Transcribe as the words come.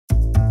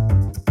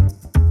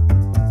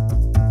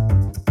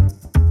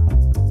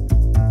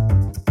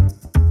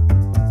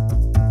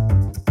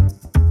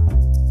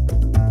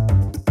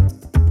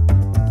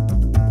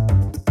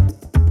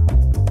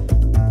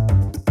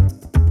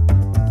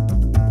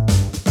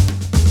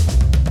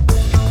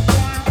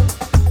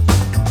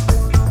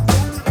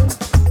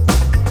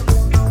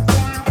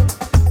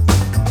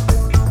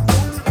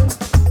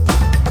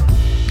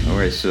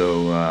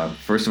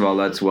First of all,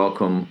 let's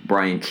welcome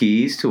Brian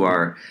Keys to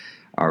our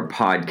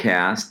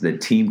podcast, the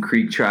Team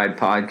Creek Tribe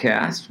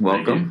podcast.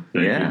 Welcome.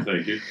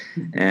 Thank you.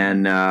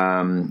 And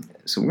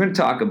so we're going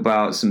to talk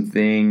about some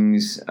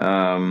things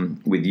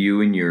with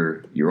you and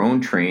your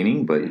own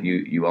training, but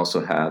you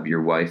also have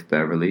your wife,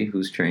 Beverly,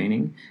 who's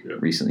training.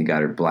 Yep. Recently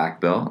got her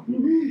black belt.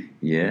 Mm-hmm.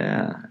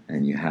 Yeah.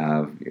 And you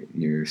have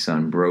your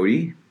son,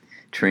 Brody,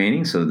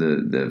 training. So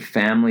the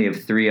family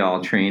of three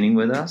all training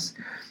with us.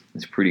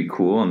 It's pretty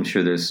cool. I'm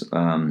sure there's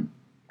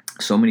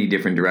so many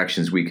different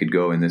directions we could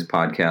go in this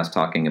podcast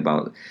talking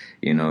about,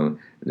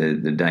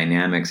 the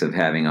dynamics of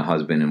having a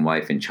husband and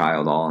wife and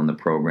child all in the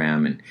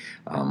program and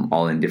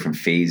all in different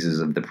phases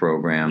of the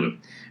program, Yep.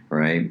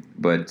 right?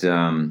 But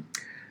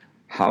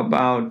how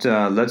about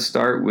let's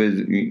start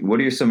with, what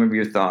are some of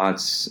your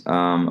thoughts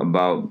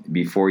about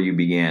before you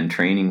began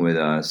training with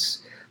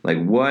us?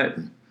 Like what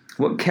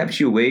kept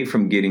you away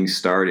from getting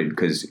started?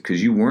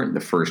 Because you weren't the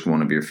first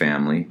one of your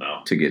family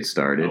to get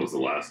started. I was the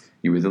last.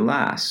 You were the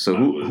last. So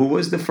who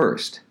was the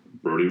first?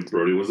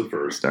 Brody was the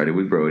first. Started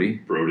with Brody.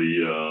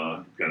 Brody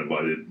got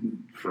invited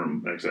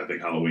from, actually, I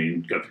think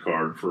Halloween, got the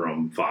card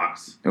from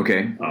Fox.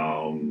 Okay.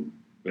 And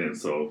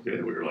so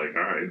we were like,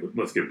 all right,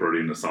 let's get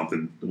Brody into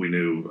something. We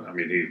knew,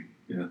 he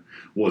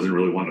wasn't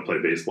really wanting to play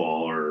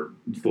baseball or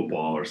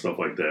football or stuff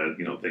like that,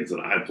 things that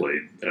I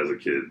played as a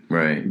kid,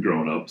 right,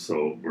 growing up.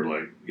 So we're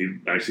like, he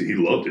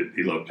loved it.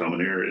 He loved coming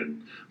here.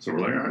 And so we're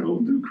like, all right, we'll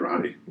do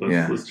karate.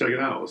 Let's check it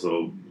out.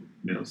 So,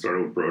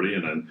 started with Brody,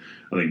 and then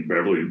I think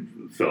Beverly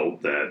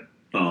felt that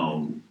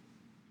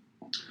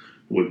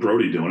with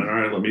Brody doing it, all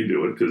right, let me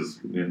do it,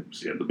 because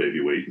she had the baby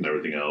weight and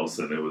everything else,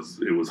 and it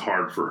was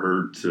hard for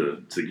her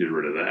to get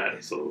rid of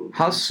that. So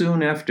how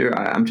soon after?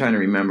 I'm trying to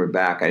remember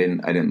back. I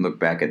didn't look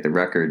back at the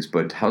records,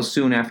 but how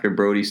soon after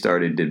Brody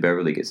started did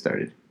Beverly get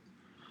started?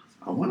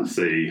 I want to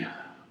say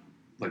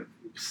like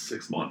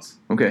 6 months.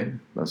 Okay,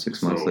 about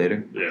 6 months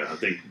later. Yeah, I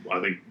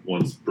think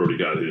once Brody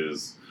got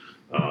his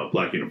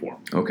black uniform.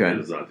 Okay.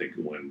 Is, I think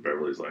when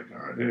Beverly's like, all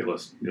right, hey,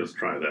 let's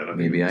try that.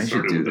 Maybe I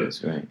should do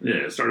this, right?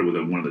 Yeah, it started with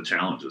one of the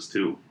challenges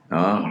too. Oh.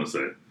 I want to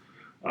say.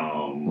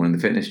 One of the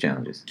fitness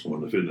challenges.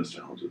 One of the fitness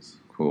challenges.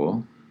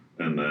 Cool.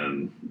 And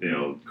then,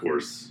 of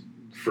course,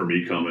 for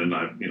me coming,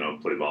 I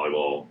played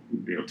volleyball,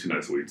 2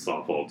 nights a week,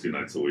 softball 2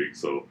 nights a week.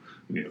 So,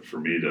 for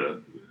me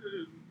to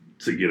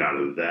get out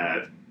of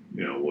that,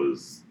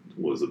 was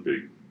a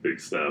big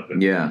step.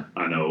 And yeah.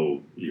 I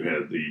know you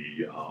had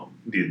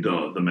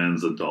the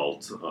men's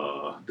adult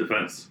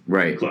defense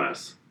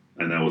class,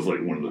 and that was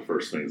like one of the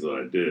first things that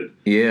I did.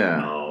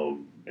 Yeah.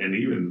 And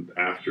even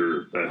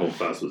after that whole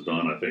class was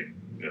done, I think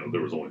there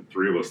was only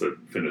 3 of us that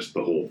finished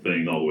the whole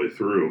thing all the way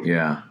through.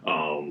 Yeah.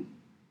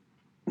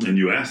 And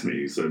you asked me,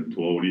 you said,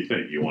 "Well, what do you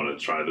think? You want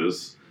to try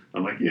this?"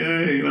 I'm like, "Yeah,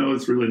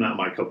 it's really not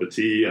my cup of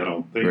tea. I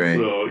don't think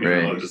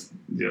so." Just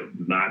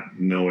not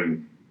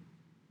knowing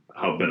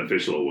how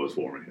beneficial it was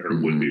for me, or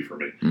it would be for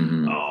me.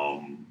 Mm-hmm.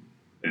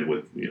 And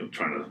with,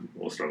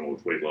 struggling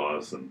with weight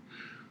loss and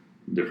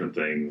different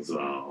things,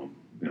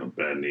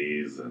 bad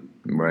knees and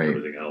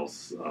everything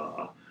else.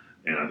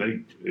 And I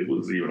think it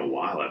was even a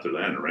while after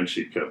that, and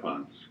Renshi kept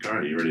on, all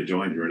right, you ready to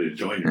join? You ready to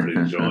join? You ready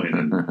to join?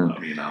 And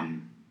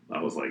I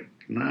was like,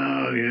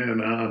 no,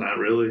 not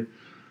really.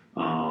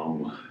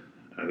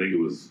 I think it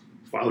was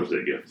Father's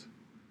Day gift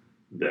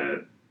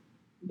that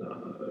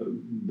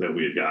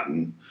we had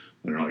gotten.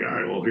 And they're like, all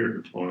right, well,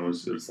 here. Well,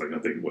 it's like, I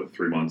think,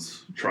 3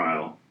 months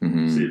trial.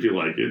 Mm-hmm. See if you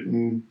like it.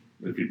 And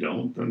if you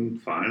don't, then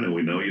fine. And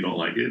we know you don't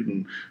like it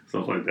and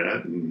stuff like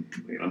that. And,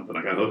 then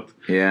I got hooked.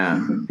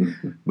 Yeah.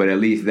 But at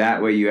least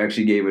that way you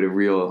actually gave it a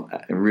real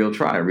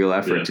try, a real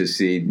effort to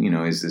see,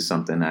 is this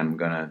something I'm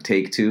going to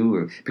take to?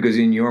 Or, because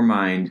in your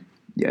mind,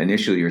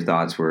 initially your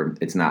thoughts were,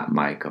 it's not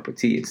my cup of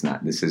tea.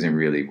 This isn't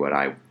really what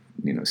I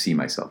see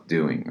myself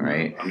doing,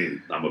 right?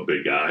 I'm a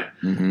big guy,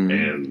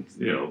 and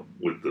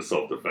with the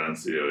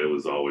self-defense, it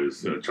was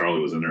always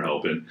Charlie was in there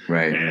helping,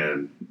 right?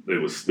 And it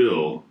was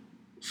still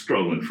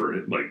struggling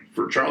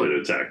for Charlie to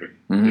attack me.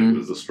 It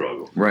was a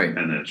struggle, right?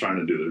 And then trying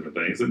to do the different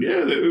things, and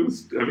it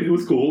was. It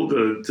was cool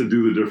to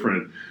do the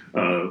different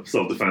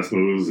self-defense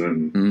moves,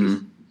 and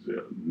just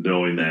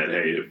knowing that,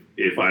 hey,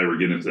 if I ever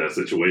get into that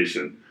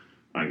situation,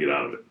 I can get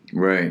out of it,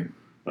 right?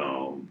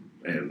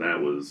 And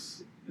that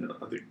was,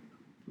 I think.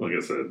 Like I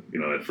said,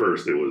 at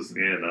first it was,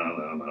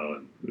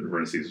 no.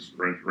 Renchi's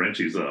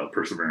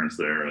perseverance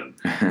there and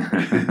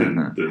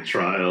the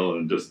trial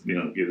and just, get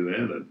it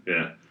in.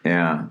 And,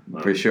 yeah,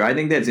 for sure. I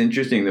think that's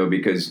interesting, though,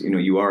 because,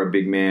 you are a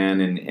big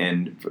man.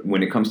 And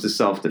when it comes to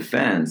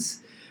self-defense,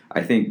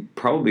 I think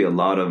probably a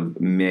lot of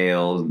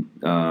males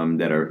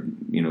that are,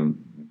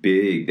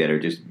 big, that are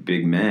just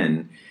big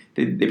men,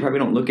 they probably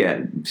don't look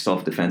at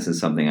self-defense as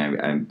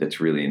something that's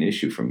really an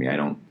issue for me. I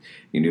don't,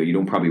 you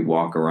don't probably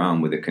walk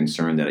around with a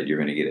concern that you're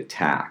going to get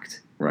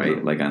attacked, right?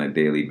 No. Like on a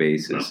daily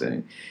basis.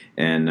 No.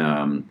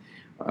 And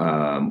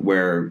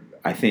where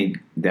I think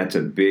that's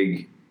a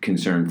big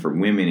concern for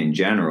women in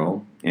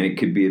general, and it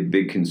could be a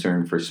big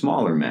concern for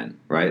smaller men,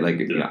 right?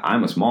 Like,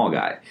 I'm a small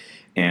guy.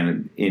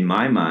 And in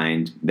my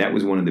mind, that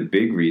was one of the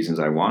big reasons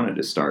I wanted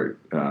to start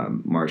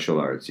martial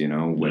arts. You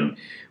know,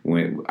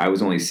 when I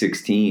was only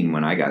 16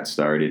 when I got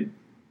started,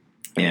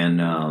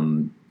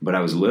 and but I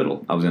was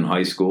little. I was in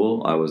high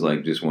school. I was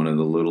like just one of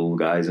the little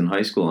guys in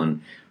high school,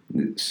 and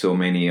so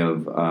many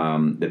of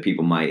the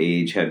people my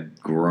age had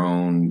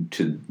grown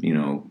to, you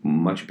know,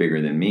 much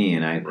bigger than me,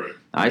 and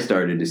I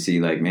started to see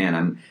like,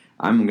 man,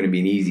 I'm going to be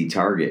an easy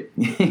target,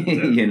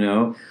 you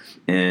know,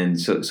 and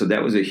so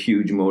that was a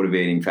huge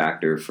motivating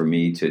factor for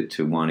me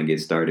to want to get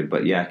started.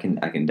 But yeah,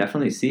 I can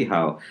definitely see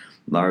how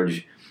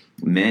large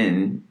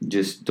men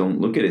just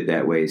don't look at it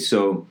that way.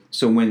 So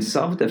when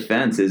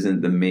self-defense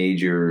isn't the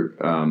major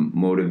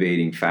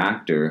motivating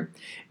factor,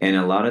 and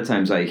a lot of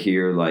times I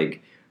hear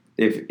like,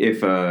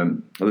 if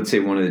let's say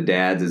one of the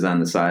dads is on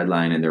the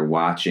sideline and they're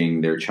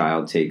watching their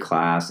child take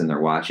class and they're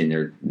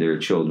watching their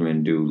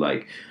children do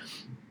like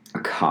a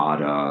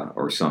kata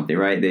or something,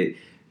 right?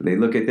 They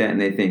look at that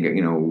and they think,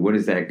 you know, what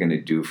is that going to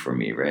do for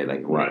me, right?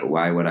 Like,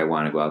 why would I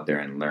want to go out there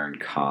and learn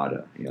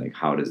kata? You know, like,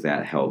 how does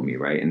that help me,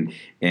 right?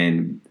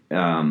 And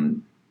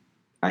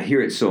I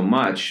hear it so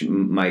much.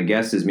 My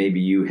guess is maybe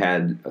you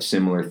had a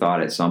similar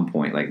thought at some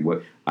point, like,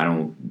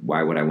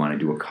 why would I want to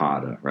do a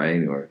kata,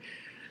 right? Or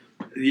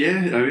yeah,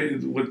 I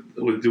mean,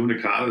 with doing the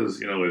katas,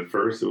 you know, at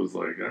first it was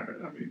like, all right,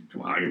 I mean,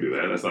 come on, I can do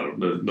that. That's not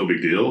no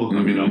big deal. Mm-hmm.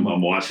 I mean,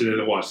 I'm watching it.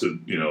 I watched it,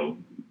 you know,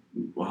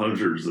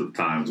 hundreds of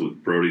times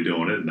with Brody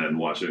doing it, and then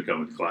watching it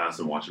come to class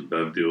and watching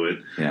Bev do it.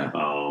 Yeah.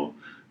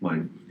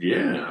 Like,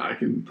 yeah, I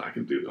can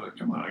do that.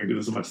 Come on, I can do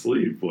this in my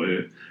sleep.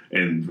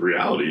 And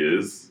reality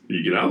is,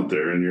 you get out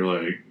there and you're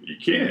like, you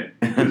can't.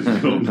 You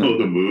don't know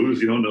the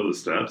moves. You don't know the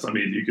steps. I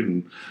mean, you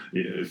can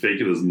fake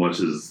it as much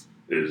as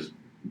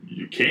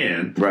you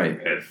can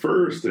at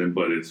first,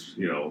 but it's,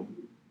 you know,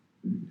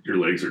 your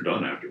legs are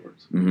done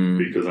afterwards. Mm-hmm.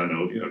 Because I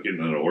know, you know, getting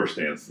into a horse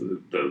stance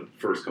the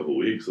first couple of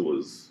weeks, it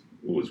was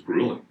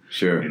grueling.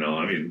 Sure. You know,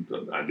 I mean,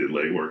 I did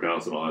leg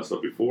workouts and all that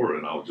stuff before,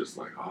 and I was just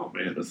like, oh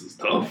man, this is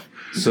tough.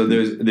 So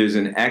there's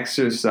an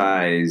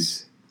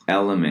exercise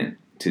element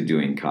to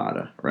doing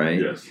kata,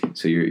 right? Yes.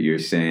 So you're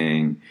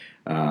saying,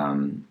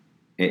 and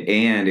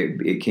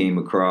it came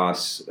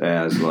across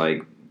as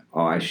like,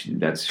 oh,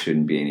 that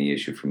shouldn't be any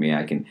issue for me.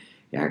 I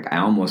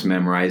almost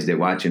memorized it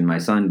watching my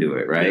son do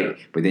it, right? Yeah.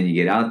 But then you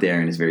get out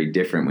there and it's very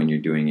different when you're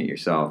doing it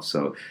yourself.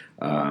 So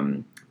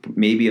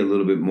maybe a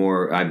little bit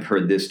more. I've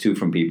heard this too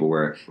from people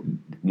where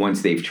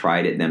once they've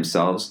tried it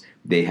themselves,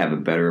 they have a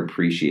better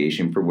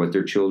appreciation for what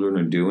their children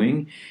are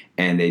doing,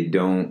 and they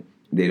don't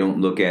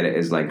look at it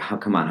as like, how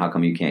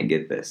come you can't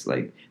get this?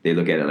 Like, they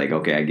look at it like,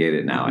 okay, I get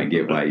it now. I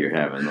get why you're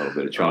having a little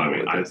bit of trouble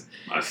with this.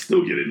 I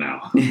still get it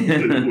now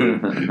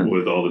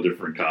with all the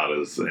different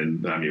katas,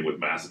 and I mean with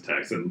mass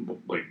attacks, and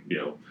like,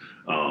 you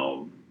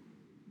know,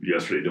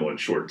 yesterday doing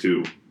short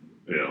two.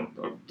 You know,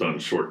 I've done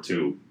short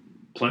two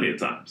plenty of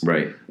times,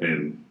 right?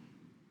 And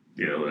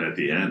you know, at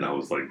the end, I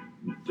was like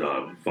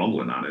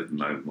fumbling on it,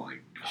 and I'm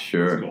like,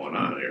 sure, what's going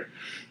on here?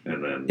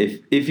 And then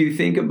if you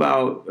think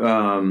about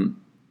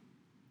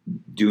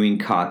doing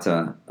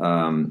kata,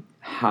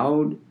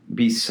 how,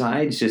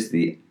 besides just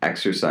the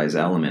exercise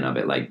element of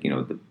it, like, you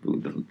know,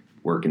 the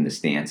work in the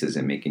stances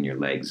and making your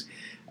legs,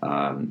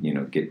 you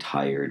know, get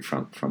tired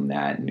from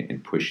that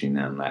and pushing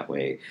them that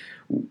way,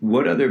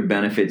 what other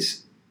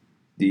benefits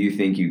do you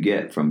think you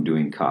get from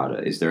doing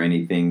kata? Is there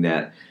anything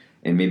that,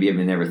 and maybe I've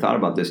never thought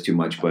about this too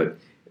much, but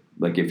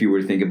like if you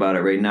were to think about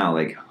it right now,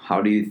 like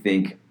how do you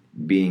think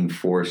being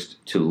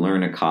forced to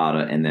learn a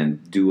kata and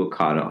then do a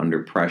kata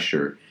under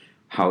pressure,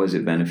 how is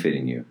it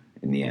benefiting you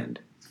in the end?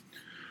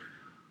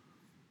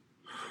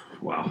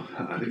 Wow,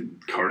 I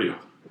think cardio.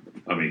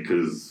 I mean,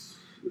 because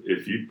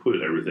if you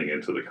put everything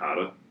into the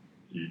kata,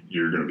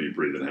 you're going to be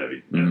breathing heavy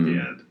at the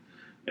end,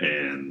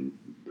 and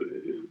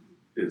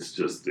it's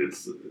just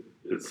it's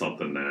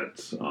something that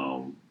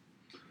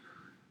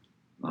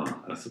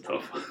that's a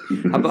tough.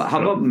 How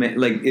about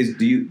like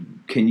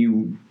can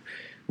you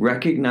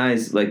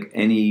recognize like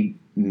any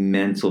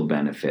mental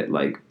benefit,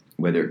 like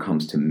whether it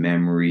comes to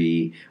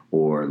memory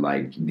or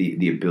like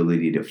the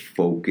ability to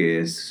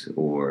focus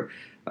or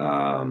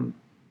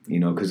you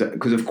know, because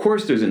of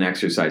course there's an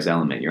exercise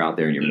element. You're out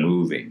there and you're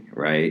moving,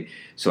 right?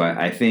 So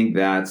I think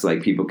that's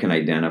like people can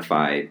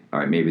identify, all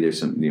right, maybe there's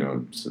some, you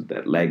know,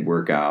 that leg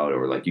workout,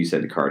 or like you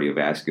said, the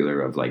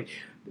cardiovascular of like,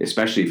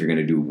 especially if you're going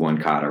to do one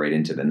kata right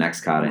into the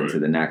next kata into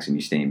the next and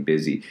you're staying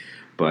busy.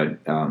 But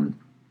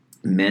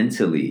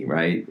mentally,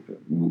 right,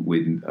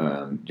 with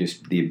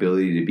just the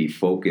ability to be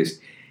focused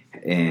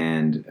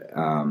and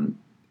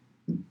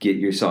get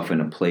yourself in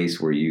a place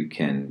where you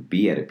can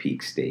be at a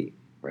peak state.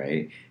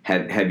 Right?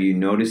 Have you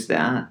noticed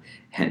that?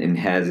 And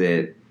has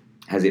it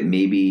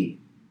maybe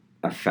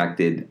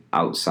affected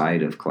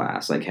outside of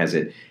class? Like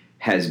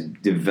has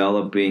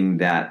developing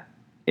that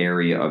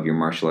area of your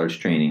martial arts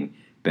training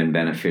been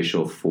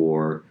beneficial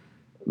for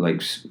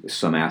like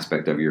some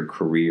aspect of your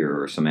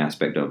career or some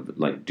aspect of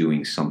like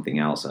doing something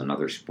else,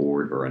 another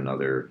sport or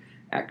another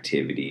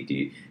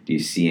activity? Do you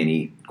see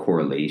any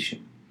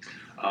correlation?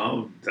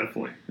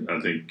 Definitely. I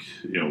think,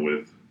 you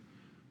know,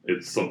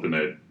 it's something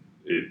that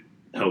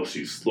helps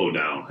you slow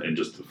down and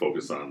just to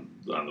focus on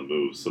the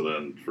moves. So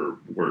then for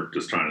work,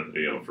 just trying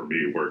to, for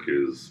me, work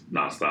is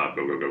nonstop,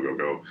 go, go, go, go,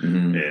 go.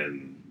 Mm-hmm.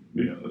 And,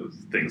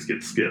 things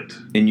get skipped.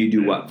 And you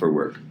do what for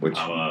work?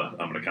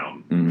 I'm an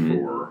accountant mm-hmm.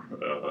 for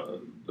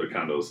a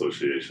condo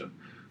association.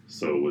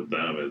 So with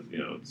them,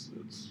 it's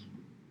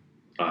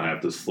I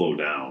have to slow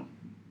down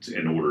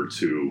in order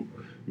to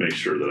make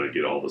sure that I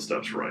get all the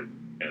steps right.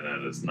 And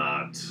then it's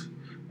not,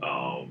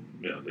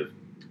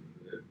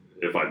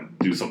 if I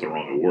do something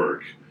wrong at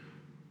work,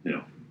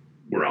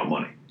 we're out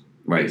money,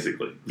 right.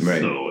 basically.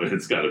 Right. So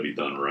it's got to be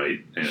done right.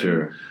 And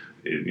sure.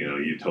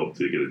 You'd hope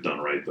to get it done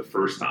right the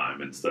first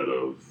time instead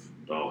of,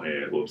 oh,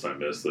 hey, whoops, I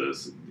missed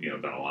this,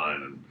 down the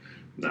line. And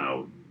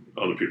now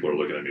other people are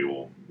looking at me,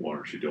 well, why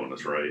aren't you doing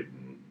this right?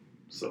 And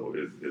so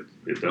it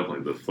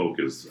definitely, the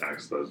focus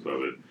aspect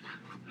of it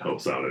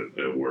helps out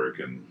at work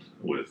and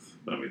with,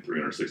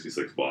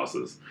 366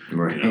 bosses.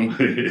 Right.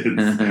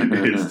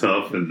 It's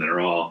tough, and they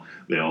all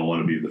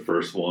want to be the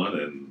first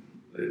one,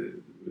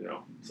 and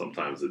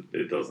sometimes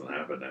it doesn't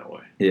happen that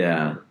way.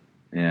 Yeah.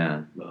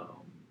 Yeah.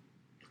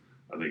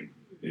 I think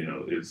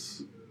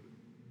it's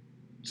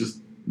just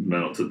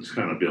mental to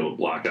kind of be able to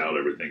block out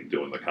everything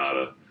doing the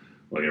kata,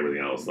 like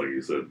everything else. Like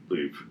you said,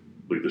 leave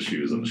the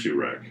shoes in the shoe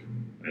rack.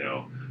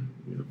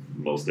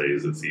 Most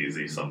days it's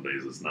easy, some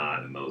days it's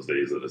not, and those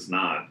days that it's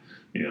not,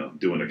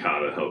 doing the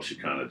kata helps you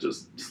kind of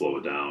just slow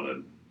it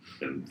down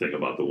and think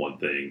about the one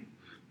thing,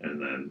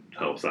 and then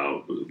helps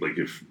out. Like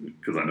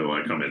because I know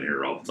I come in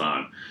here all the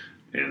time,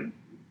 and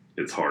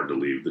it's hard to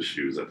leave the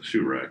shoes at the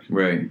shoe rack.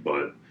 Right.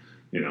 But,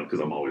 because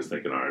I'm always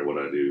thinking, all right, what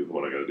I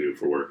got to do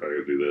for work, I got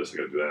to do this, I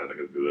got to do that, I got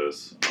to do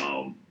this.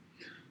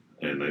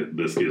 And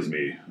this gives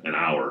me an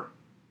hour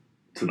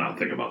to not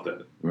think about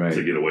that. Right.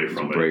 To get away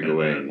from it. Break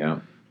away,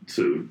 yeah.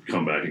 To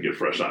come back and get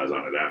fresh eyes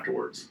on it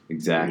afterwards.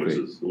 Exactly.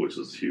 Which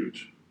is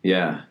huge.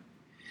 Yeah.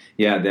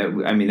 Yeah,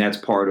 that's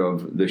part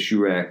of the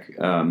shoe rack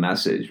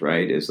message,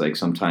 right? Is like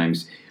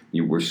sometimes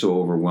we're so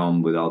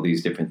overwhelmed with all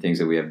these different things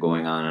that we have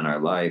going on in our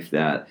life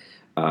that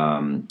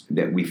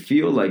we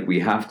feel like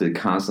we have to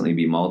constantly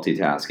be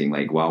multitasking.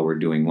 Like while we're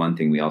doing one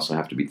thing, we also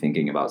have to be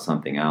thinking about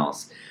something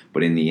else.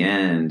 But in the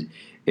end,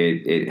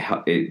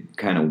 it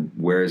kind of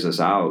wears us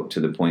out to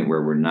the point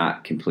where we're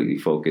not completely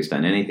focused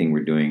on anything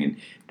we're doing,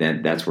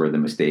 and that's where the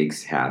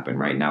mistakes happen.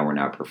 Right now, we're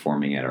not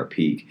performing at our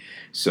peak.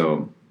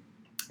 So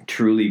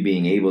truly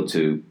being able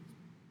to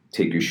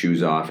take your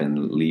shoes off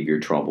and leave your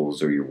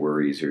troubles or your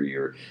worries or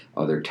your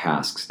other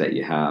tasks that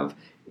you have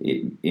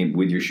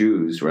with your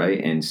shoes,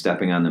 right? And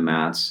stepping on the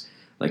mats,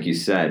 like you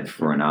said,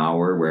 for an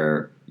hour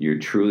where you're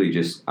truly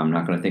just, I'm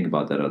not going to think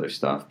about that other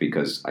stuff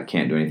because I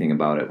can't do anything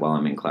about it while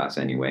I'm in class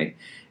anyway.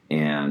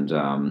 And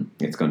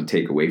it's going to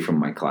take away from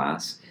my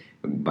class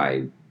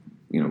by,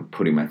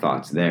 putting my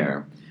thoughts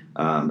there.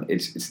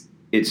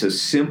 It's a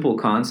simple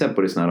concept,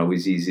 but it's not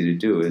always easy to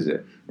do, is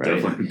it? Right?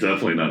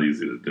 Definitely not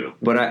easy to do.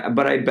 But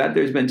I bet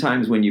there's been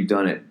times when you've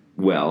done it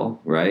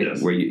well, right?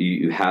 Yes. Where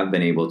you have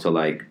been able to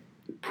like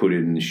put it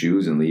in the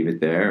shoes and leave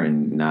it there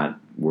and not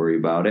worry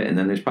about it. And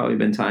then there's probably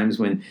been times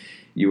when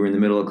you were in the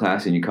middle of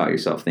class and you caught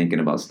yourself thinking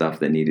about stuff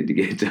that needed to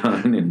get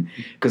done. And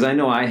because I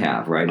know I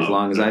have, right? As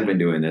long as I've been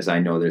doing this, I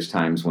know there's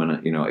times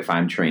when, if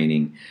I'm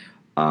training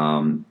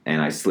and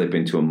I slip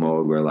into a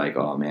mode where like,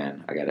 oh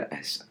man, I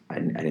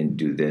didn't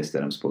do this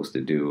that I'm supposed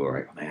to do,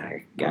 or oh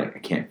man, I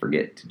can't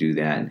forget to do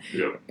that.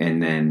 Yep.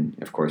 And then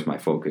of course my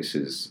focus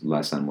is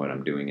less on what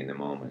I'm doing in the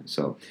moment.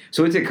 So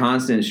it's a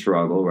constant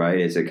struggle, right?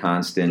 It's a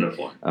constant,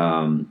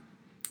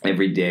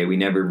 every day. We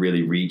never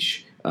really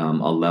reach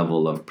a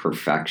level of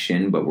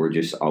perfection, but we're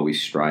just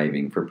always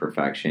striving for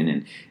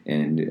perfection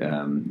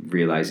and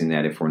realizing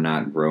that if we're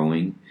not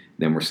growing,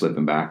 then we're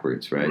slipping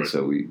backwards, right?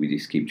 So we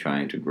just keep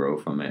trying to grow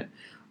from it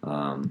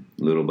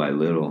little by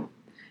little.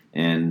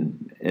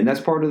 And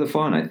that's part of the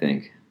fun, I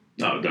think.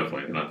 No,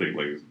 definitely. And I think,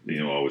 like,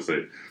 I always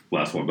say,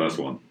 last one, best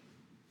one.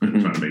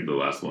 Mm-hmm. Trying to make the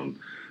last one,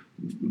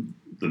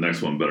 the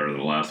next one better than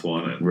the last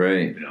one. And,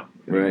 right.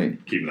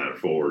 Right. Keeping that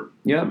forward.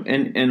 Yep.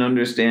 And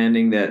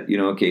understanding that,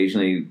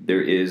 occasionally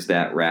there is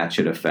that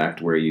ratchet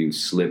effect where you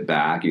slip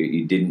back.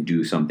 You didn't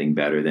do something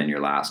better than your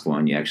last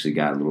one. You actually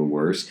got a little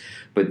worse.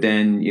 But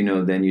then,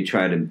 then you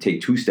try to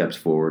take 2 steps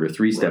forward or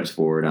 3 steps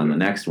forward on the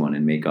next one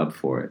and make up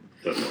for it.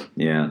 Definitely.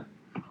 Yeah.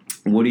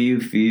 What do you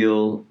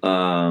feel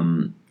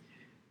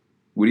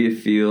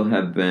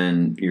have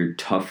been your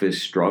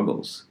toughest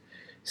struggles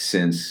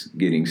since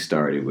getting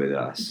started with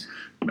us?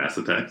 Mass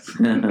attacks.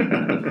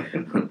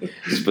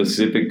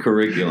 Specific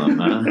curriculum,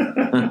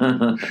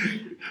 huh?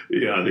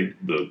 Yeah, I think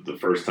the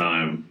first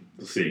time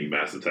seeing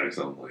mass attacks,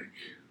 I'm like,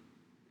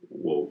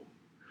 whoa.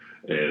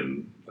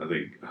 And I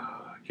think,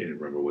 I can't even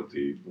remember what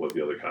the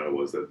other kata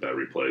was that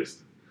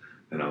replaced.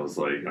 And I was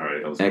like, all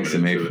right, I was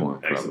XMA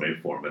form.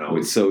 XMA form. And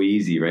it's so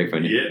easy, right?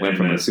 Went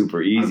from a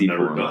super easy form.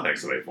 I've never done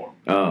XMA form.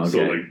 Oh, okay.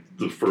 So, like,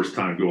 the first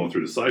time going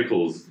through the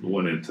cycles,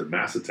 went into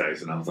mass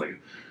attacks, and I was like,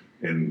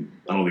 and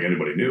I don't think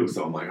anybody knew.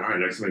 So I'm like, all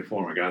right, XMA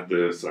form, I got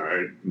this. All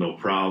right, no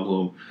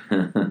problem.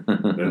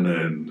 And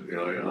then,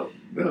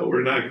 no,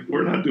 we're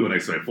not doing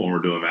XMA form. We're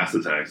doing mass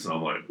attacks. And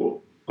I'm like,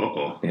 well,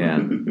 Uh-oh. Yeah.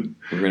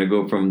 We're going to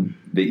go from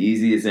the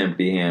easiest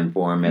empty hand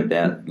form at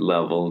that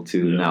level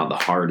to now the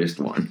hardest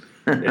one.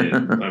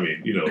 And, I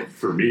mean,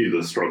 for me,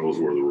 the struggles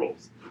were the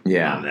rolls.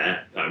 Yeah. On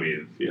that, I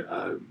mean,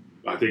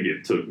 I think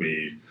it took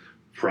me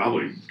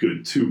probably a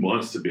good 2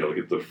 months to be able to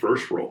get the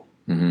first roll.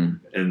 Mm-hmm.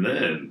 And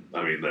then,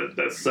 I mean,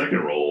 that second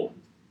roll,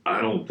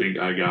 I don't think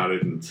I got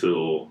it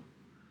until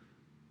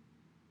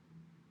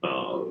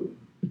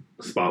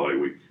Spotlight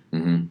Week.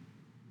 Mm-hmm.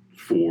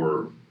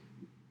 For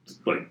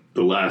like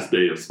the last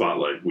day of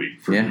Spotlight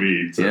Week for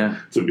me to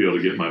be able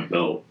to get my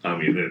belt. I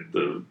mean,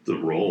 the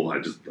roll, I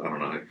don't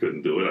know, I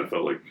couldn't do it. I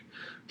felt like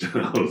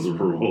I was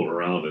rolling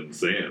around in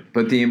sand.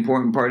 But the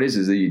important part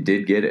is that you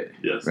did get it.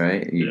 Yes.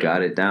 Right? You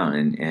got it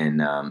down.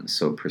 And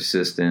so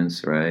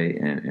persistence, right?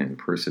 And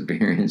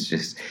perseverance,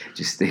 just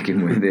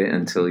sticking with it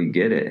until you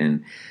get it.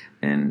 And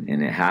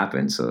it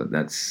happened. So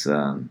that's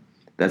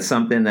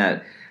something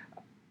that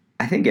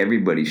I think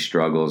everybody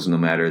struggles, no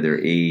matter their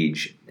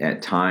age,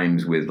 at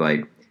times with,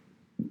 like,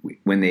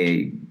 when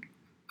they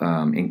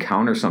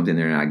encounter something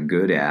they're not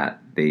good at,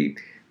 they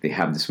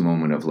have this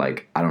moment of,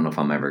 like, I don't know if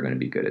I'm ever going to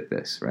be good at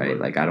this, right?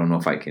 Like, I don't know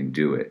if I can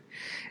do it.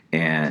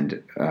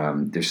 And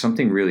there's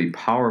something really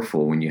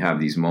powerful when you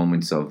have these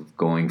moments of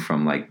going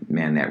from, like,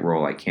 man, that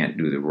role, I can't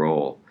do the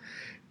role,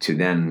 to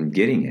then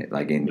getting it,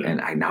 like, and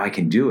now I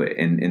can do it.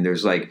 And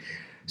there's, like,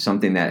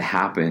 something that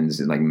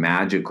happens, like,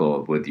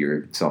 magical with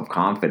your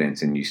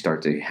self-confidence, and you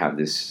start to have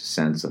this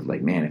sense of,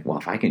 like, man,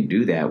 if I can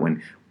do that,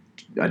 when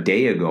a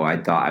day ago I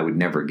thought I would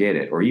never get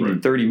it, or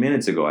even 30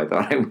 minutes ago I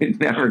thought I would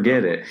never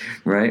get it,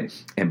 right?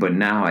 But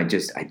now I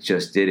just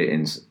did it,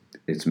 and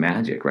it's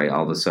magic, right?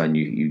 All of a sudden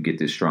you get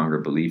this stronger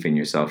belief in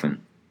yourself, and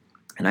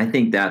I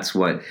think that's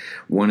what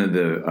one of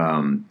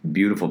the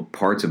beautiful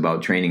parts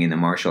about training in the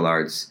martial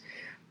arts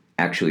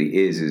actually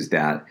is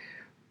that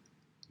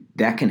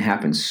can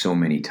happen so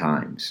many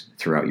times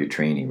throughout your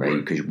training,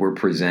 right? Because we're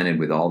presented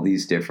with all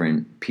these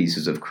different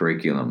pieces of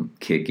curriculum: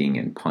 kicking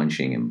and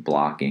punching and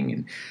blocking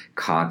and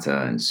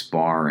kata and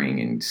sparring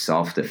and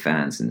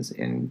self-defense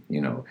and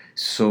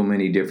so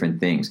many different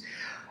things.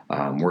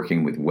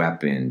 Working with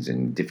weapons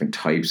and different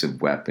types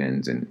of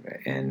weapons,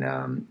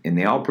 and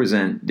they all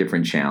present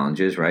different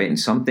challenges, right? And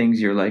some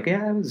things you're like,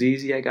 yeah, it was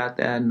easy, I got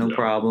that, no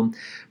problem.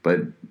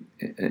 But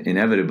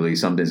inevitably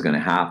something's going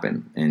to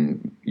happen,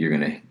 and you're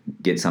going to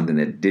get something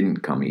that didn't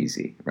come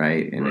easy,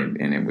 right?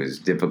 And it was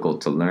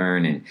difficult to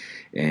learn,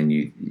 and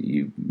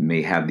you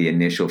may have the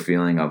initial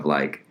feeling of,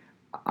 like,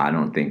 I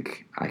don't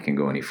think I can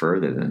go any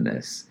further than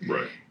this,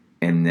 right?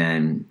 And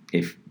then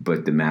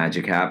but the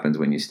magic happens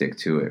when you stick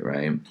to it,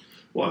 right?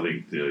 Well, I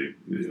think the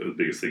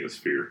biggest thing is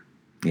fear.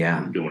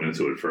 Yeah, going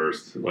into it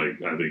first,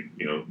 like, I think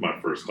my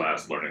first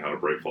class, learning how to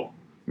break fall.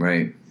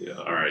 Right. Yeah.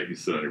 All right. You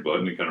sit on your butt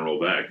and you kind of roll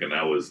back, and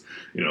that was,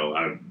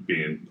 I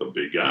being a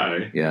big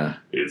guy. Yeah.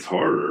 It's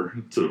harder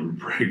to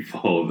break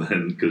fall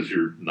than because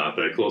you're not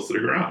that close to the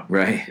ground.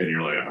 Right. And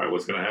you're like, all right,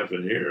 what's going to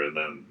happen here? And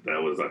then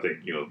that was, I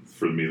think,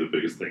 for me, the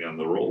biggest thing on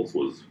the rolls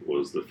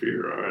was the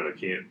fear. All right, I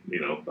can't.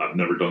 I've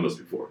never done this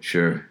before.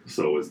 Sure.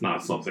 So it's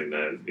not something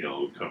that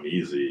would come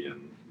easy,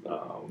 and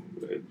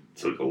it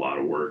took a lot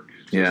of work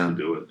to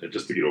do it, and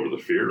just to get over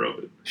the fear of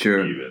it.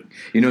 Sure.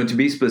 Even. To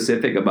be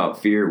specific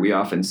about fear, we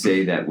often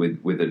say that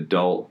with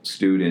adult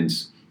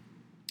students,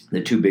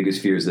 the two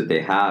biggest fears that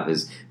they have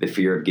is the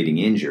fear of getting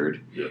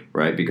injured,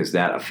 right? Because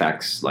that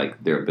affects,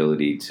 like, their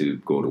ability to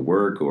go to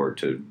work or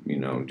to,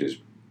 just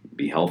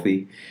be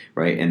healthy,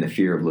 right? And the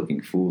fear of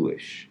looking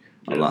foolish.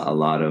 Yes. A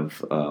lot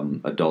of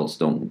adults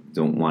don't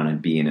want to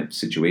be in a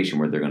situation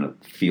where they're going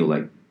to feel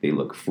like they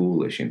look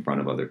foolish in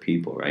front of other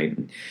people, right?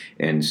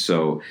 And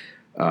so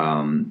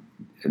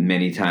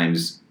many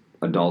times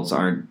adults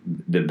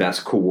aren't the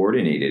best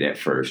coordinated at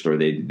first, or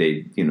they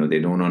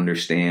don't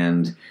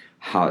understand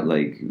how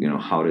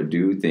to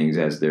do things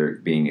as they're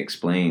being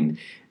explained,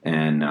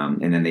 and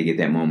then they get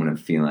that moment of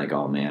feeling like,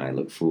 oh man, I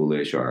look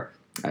foolish, or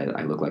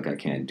I look like I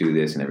can't do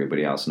this, and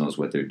everybody else knows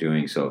what they're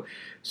doing. So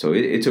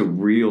it's a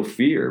real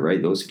fear,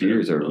 right? Those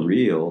fears are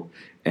real,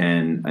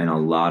 and a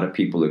lot of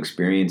people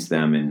experience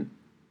them,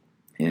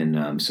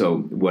 and so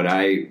what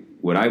I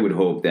would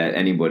hope that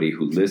anybody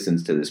who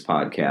listens to this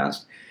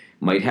podcast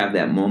might have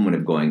that moment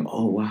of going,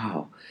 oh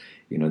wow,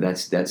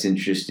 that's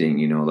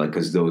interesting,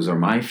 because those are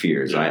my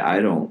fears. I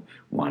don't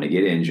want to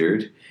get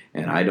injured,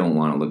 and I don't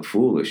want to look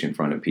foolish in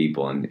front of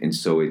people, and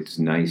so it's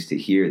nice to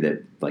hear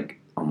that, like,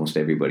 almost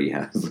everybody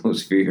has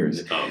those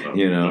fears.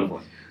 Definitely.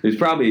 There's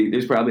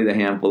probably the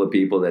handful of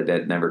people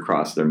that never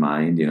cross their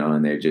mind,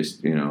 and they're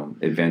just,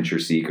 adventure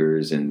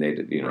seekers, and they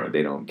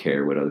they don't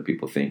care what other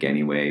people think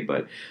anyway.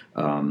 But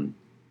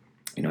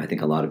I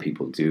think a lot of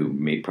people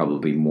do.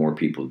 Probably more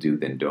people do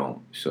than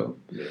don't. So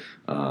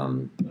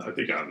I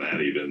think on that,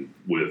 even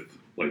with,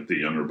 like, the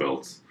younger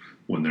belts,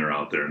 when they're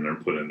out there and they're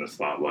put in the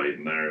spotlight,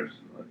 and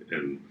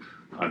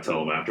I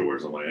tell them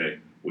afterwards, I'm like, hey,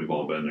 we've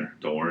all been there.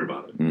 Don't worry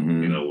about it.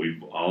 Mm-hmm.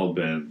 We've all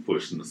been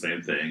pushing the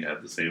same thing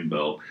at the same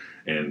belt,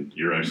 and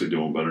you're actually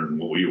doing better than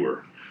what we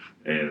were.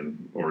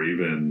 Or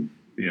even,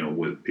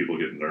 with people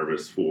getting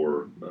nervous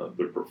for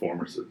their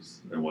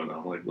performances and whatnot.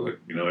 I'm like, look,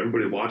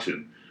 everybody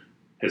watching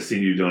has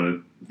seen you done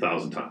it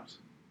 1,000 times.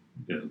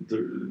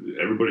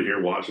 Everybody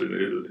here watching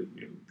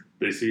it,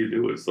 they see you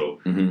do it. So,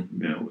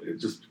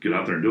 just get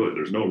out there and do it.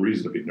 There's no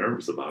reason to be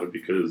nervous about it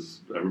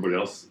because everybody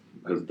else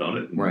has done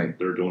it and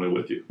they're doing it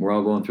with you. We're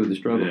all going through the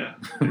struggle. Yeah.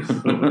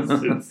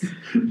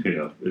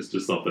 So it's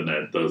just something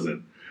that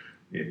doesn't,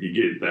 you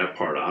get that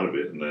part out of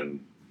it and then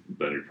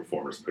your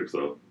performance picks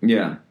up.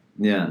 Yeah.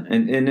 Yeah.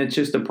 And it's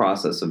just a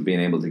process of being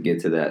able to get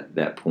to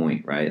that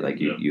point, right? Like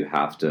you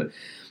have to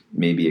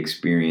maybe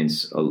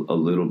experience a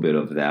little bit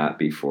of that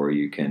before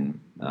you can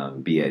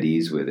be at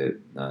ease with it.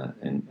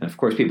 And of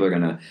course, people are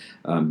going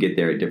to get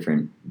there at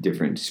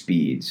different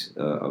speeds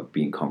of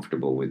being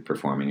comfortable with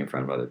performing in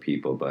front of other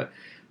people. But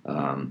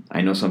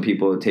I know some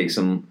people, it takes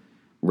them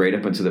right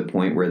up until the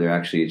point where they're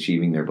actually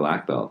achieving their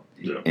black belt.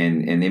 Yeah.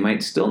 And they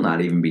might still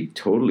not even be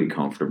totally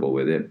comfortable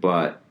with it,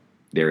 but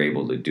they're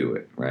able to do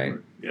it, right?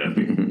 Yeah,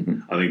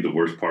 I think the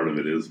worst part of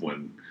it is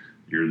when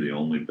you're the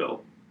only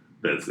belt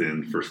that's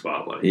in for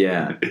spotlight.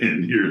 Yeah.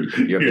 And you're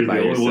the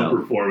only one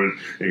performing,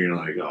 and you're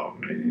like, oh,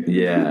 man.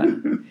 Yeah.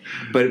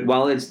 But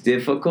while it's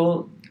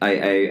difficult,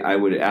 I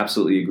would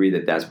absolutely agree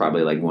that that's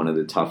probably like one of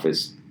the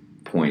toughest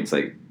points.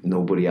 Like,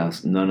 nobody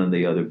else, none of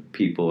the other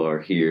people are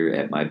here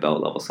at my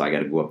belt level, so I got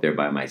to go up there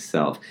by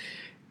myself.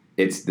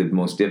 It's the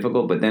most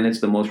difficult, but then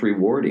it's the most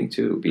rewarding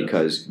too,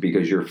 because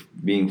you're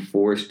being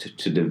forced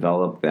to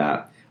develop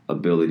that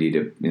ability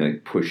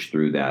to push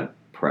through that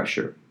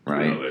pressure,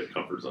 right? That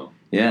comfort zone.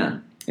 Yeah.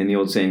 And the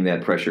old saying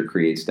that pressure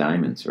creates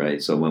diamonds,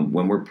 right? So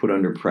when we're put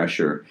under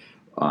pressure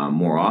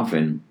more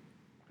often,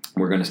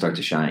 we're going to start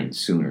to shine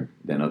sooner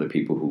than other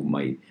people who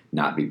might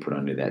not be put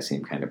under that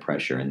same kind of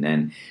pressure. And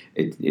then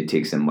it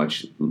takes them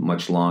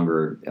much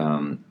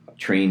longer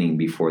training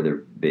before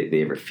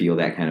they ever feel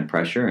that kind of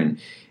pressure. And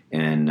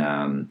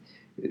then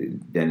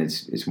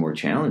it's more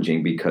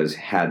challenging because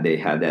had they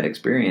had that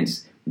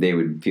experience, they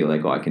would feel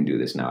like, oh, I can do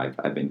this now.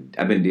 I've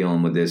been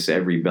dealing with this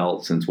every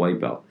belt since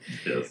white belt.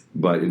 Yes.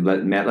 But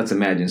let's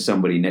imagine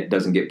somebody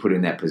doesn't get put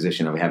in that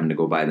position of having to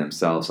go by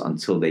themselves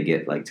until they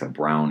get like to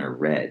brown or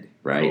red,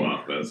 right? Oh,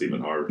 wow. That's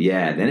even harder.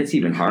 Yeah, then it's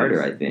even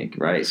harder, I think,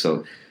 right?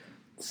 So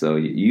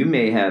you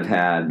may have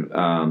had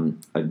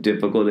a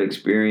difficult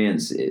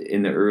experience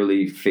in the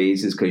early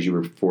phases because you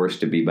were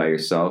forced to be by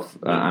yourself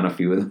on a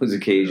few of those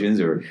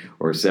occasions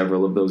or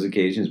several of those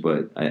occasions.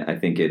 But I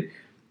think it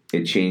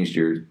changed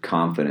your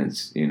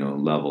confidence,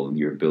 level,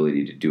 your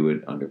ability to do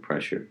it under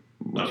pressure.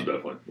 No,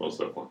 definitely. Most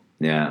definitely.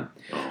 Yeah.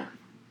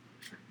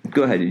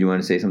 Go ahead. Did you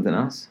want to say something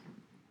else?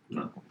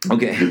 No.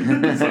 Okay.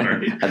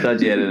 Sorry. I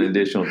thought you had an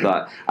additional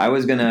thought. I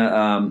was going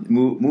to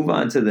move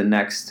on to the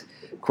next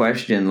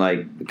question,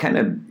 like kind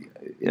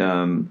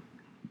of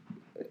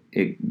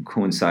it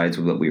coincides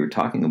with what we were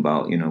talking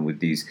about, with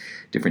these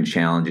different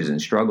challenges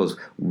and struggles.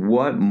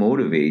 What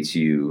motivates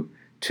you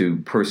to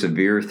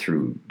persevere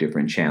through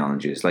different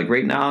challenges? Like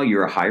right now,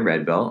 you're a high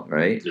red belt,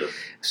 right? Yeah.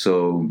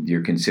 So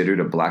you're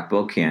considered a black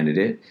belt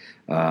candidate.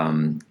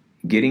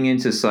 Getting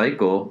into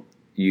cycle,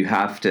 you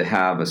have to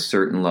have a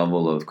certain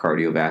level of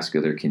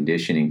cardiovascular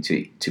conditioning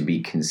to be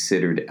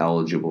considered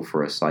eligible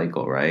for a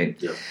cycle, right?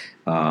 Yeah.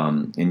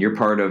 And you're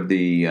part of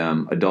the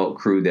adult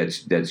crew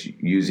that's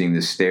using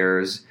the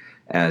stairs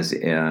as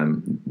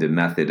the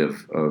method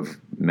of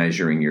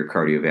measuring your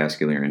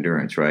cardiovascular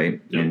endurance, right?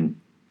 Yeah. And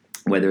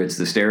whether it's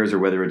the stairs or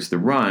whether it's the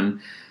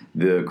run,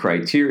 the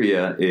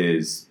criteria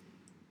is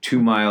 2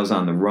 miles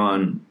on the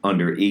run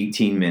under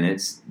 18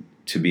 minutes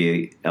to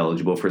be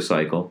eligible for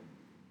cycle.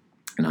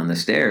 And on the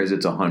stairs,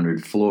 it's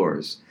 100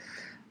 floors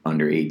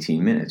under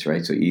 18 minutes,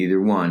 right? So either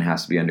one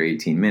has to be under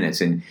 18 minutes.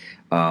 And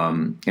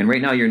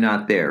right now you're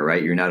not there,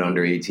 right? You're not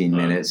under 18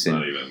 minutes.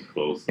 Not even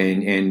close.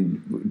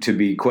 And to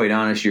be quite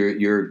honest,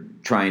 you're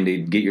trying to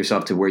get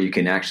yourself to where you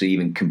can actually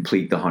even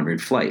complete the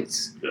 100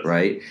 flights, yes.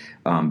 right?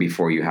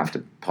 Before you have to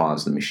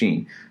pause the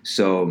machine.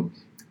 So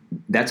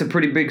that's a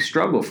pretty big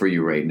struggle for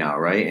you right now,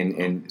 right?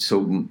 And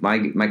so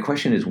my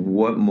question is,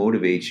 what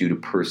motivates you to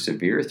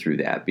persevere through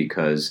that?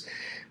 Because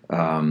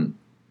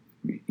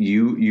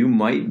you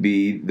might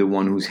be the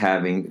one who's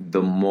having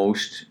the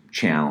most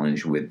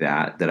challenge with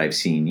that I've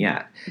seen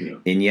yet. Yeah.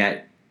 And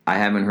yet I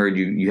haven't heard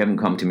you haven't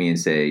come to me and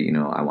say,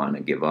 I want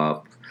to give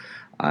up.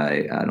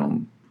 I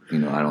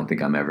don't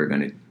think I'm ever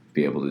going to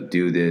be able to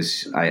do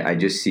this. I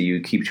just see you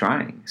keep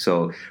trying.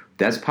 So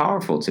that's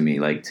powerful to me,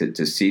 like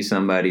to see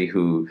somebody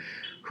who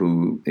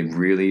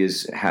really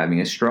is having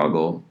a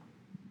struggle,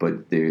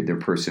 but they're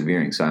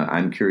persevering. So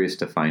I'm curious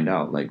to find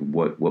out, like,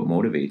 what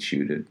motivates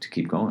you to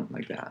keep going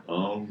like that.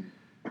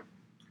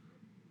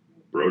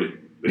 Brody,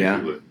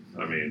 basically.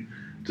 Yeah. I mean,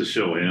 to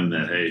show him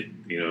that, hey,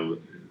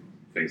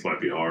 things might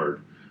be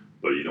hard,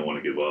 but you don't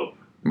want to give up.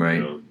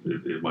 Right.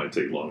 It might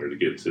take longer to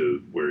get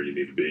to where you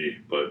need to be,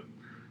 but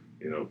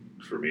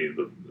for me,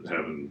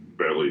 having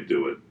Beverly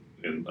do it,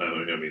 and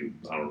I mean,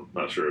 I'm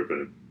not sure if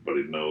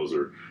anybody knows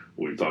or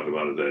we've talked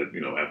about it that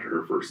after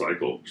her first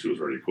cycle, she was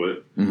ready to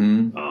quit,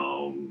 mm-hmm.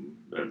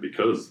 And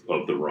because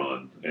of the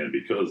run and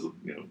because of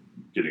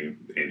getting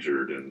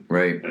injured and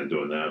right. and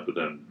doing that, but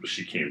then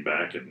she came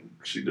back and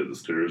she did the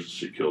stairs,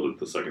 she killed it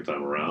the second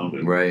time around,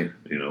 and right.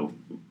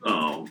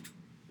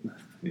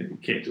 you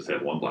can't just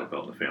have one black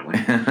belt in the family.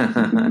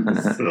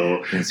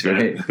 So that's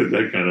right.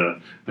 That kind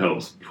of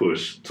helps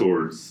push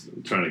towards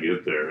trying to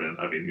get there. And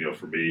I mean,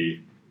 for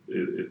me,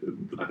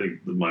 I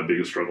think my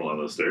biggest struggle on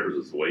those stairs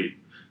is weight.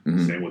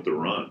 Mm-hmm. Same with the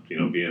run.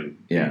 Being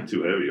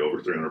too heavy,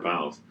 over 300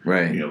 pounds.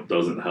 Right.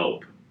 Doesn't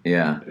help.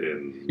 Yeah.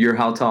 And you're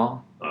how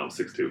tall?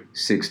 6'2".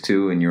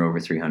 6'2", and you're over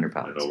 300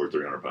 pounds. And over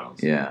 300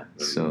 pounds. Yeah.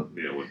 And, so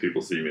when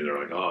people see me, they're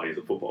like, "Oh, he's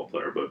a football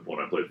player." But when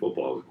I played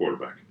football, I was a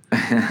quarterback. So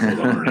I was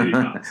 180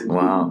 pounds.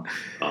 Wow.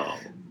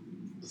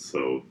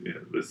 So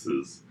this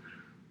is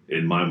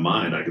in my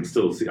mind. I can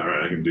still see. All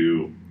right, I can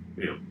do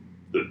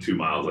the 2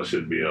 miles. I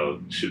should be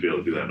able to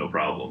do that no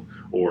problem.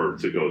 Or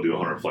to go do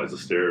 100 flights of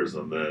stairs,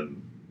 and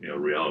then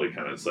reality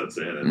kind of sets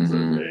in and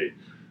says, "Hey,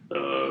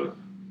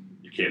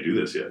 you can't do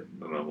this yet."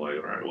 And I'm like,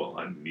 "All right, well,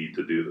 I need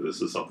to do this.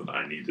 This is something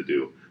I need to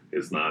do.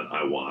 It's not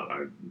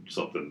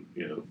something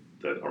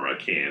or I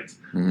can't.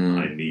 Mm-hmm.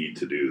 I need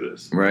to do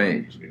this,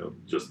 right?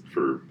 Just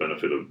for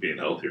benefit of being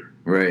healthier,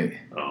 right?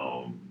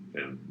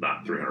 And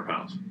not 300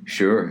 pounds.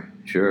 Sure.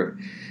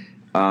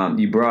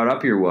 You brought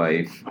up your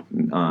wife,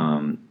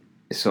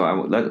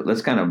 so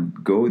let's kind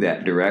of go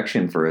that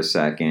direction for a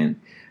second.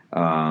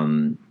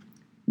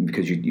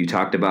 Because you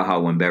talked about how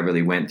when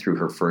Beverly went through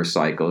her first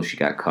cycle, she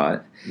got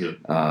cut. Yep.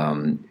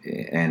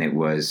 And it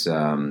was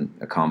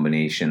a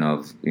combination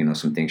of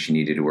some things she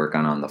needed to work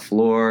on the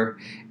floor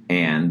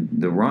and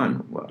the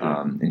run.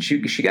 And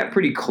she got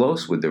pretty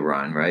close with the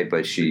run, right?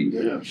 But she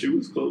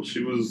was close.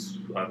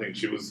 I think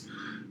she was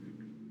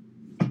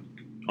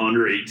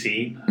under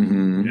 18,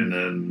 mm-hmm. and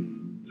then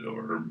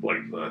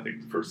I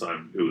think the first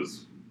time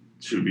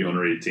she would be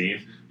under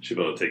 18. She'd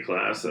be able to take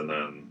class, and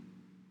then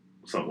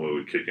something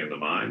would kick into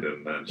mind,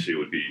 and then she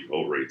would be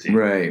over 18.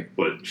 Right.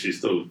 But she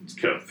still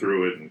kept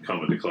through it and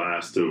coming to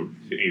class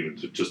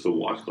just to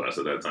watch class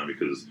at that time,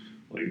 because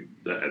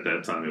at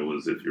that time it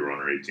was, if you were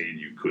under 18,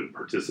 you couldn't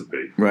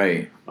participate.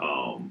 Right.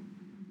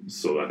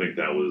 So I think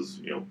that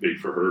was big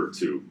for her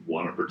to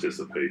want to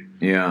participate.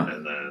 Yeah.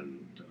 And then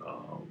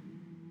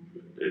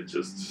it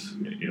just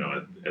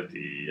at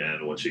the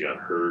end when she got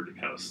hurt, it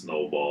kind of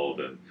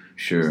snowballed, and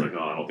sure. It's like,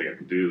 "Oh, I don't think I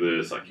can do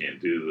this. I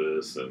can't do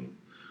this," and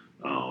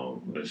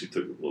then she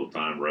took a little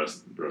time,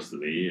 rest the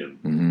knee,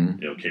 and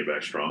mm-hmm. Came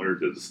back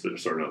stronger.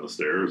 Started on the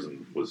stairs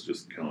and was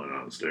just killing it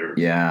on the stairs.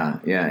 Yeah,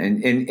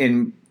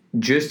 and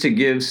just to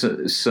give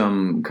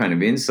some kind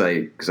of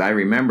insight, because I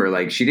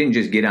remember she didn't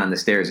just get on the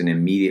stairs and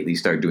immediately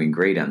start doing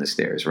great on the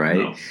stairs, right?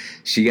 No.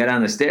 She got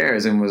on the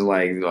stairs and was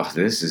like, "Oh,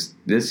 this is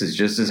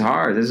just as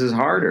hard. This is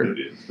harder,"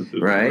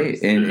 right?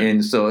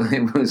 And so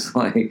it was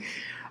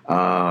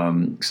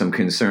some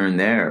concern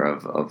there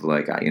of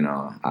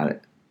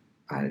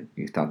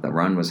you thought the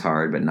run was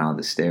hard, but now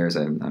the stairs,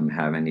 I'm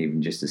having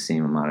even just the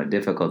same amount of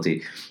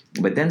difficulty.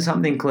 But then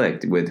something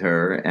clicked with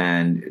her,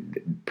 and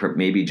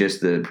maybe just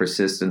the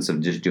persistence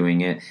of just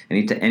doing it.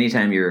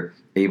 Anytime you're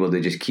able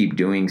to just keep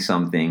doing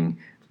something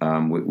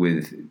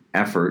with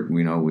effort,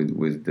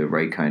 with the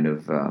right kind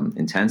of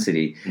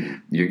intensity,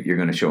 you're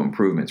going to show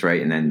improvements,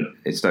 right? And then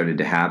it started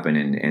to happen,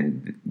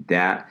 and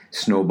that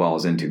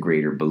snowballs into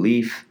greater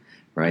belief,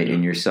 right,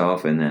 in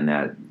yourself, and then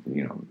that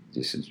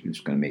this is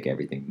just going to make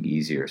everything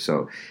easier.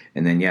 So,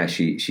 and then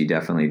she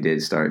definitely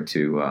did start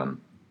to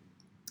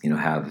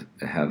have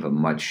a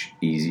much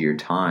easier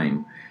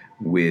time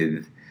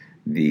with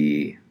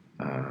the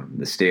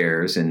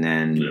stairs, and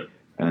then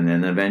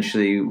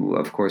eventually,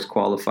 of course,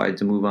 qualified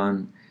to move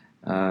on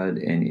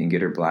and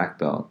get her black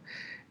belt.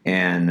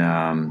 And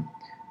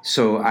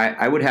so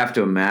I would have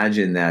to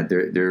imagine that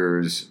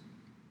there's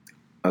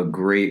a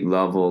great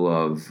level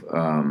of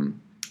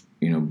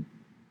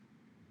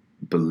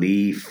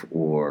belief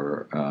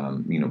or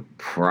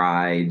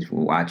pride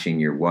watching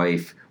your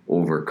wife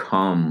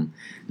overcome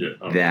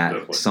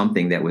definitely.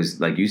 Something that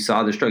was you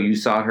saw the struggle. You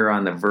saw her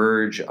on the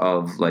verge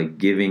of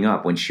giving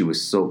up when she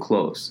was so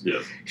close.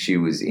 Yes. She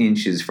was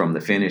inches from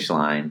the finish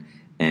line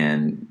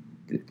and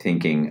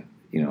thinking,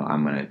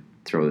 I'm going to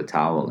throw the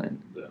towel in.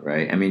 Yeah.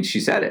 Right? I mean, she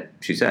said it.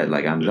 She said,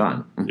 I'm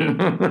done.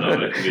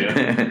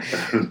 Yeah.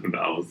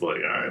 I was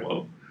like, all right,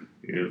 well,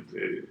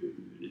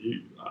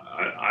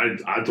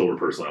 I told her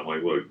personally, I'm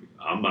like, look,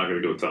 I'm not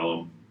going to go tell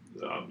him,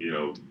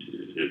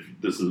 if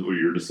this is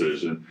your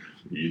decision,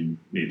 you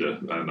need to,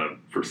 not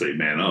per se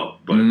man up,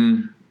 but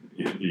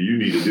you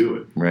need to do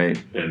it.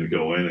 Right. And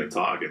go in and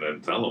talk and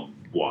then tell them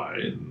why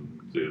and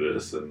do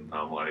this. And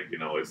I'm like,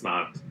 it's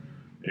not,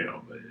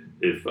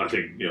 if I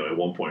think, at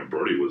one point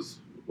Brody was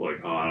like,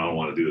 "Oh, I don't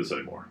want to do this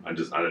anymore. I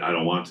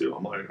don't want to."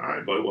 I'm like, all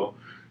right, but well,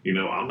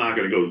 I'm not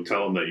going to go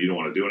tell him that you don't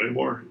want to do it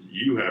anymore.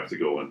 You have to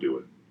go and do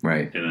it.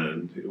 Right. And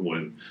then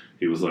when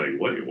he was like,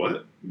 "Wait,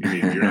 what? You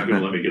mean you're not going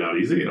to let me get out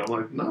easy?" And I'm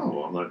like,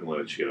 "No, I'm not going to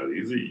let you get out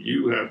easy.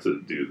 You have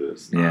to do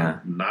this.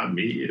 Not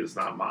me. It's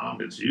not Mom.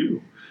 It's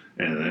you."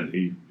 And then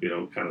he,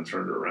 kind of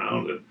turned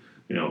around and,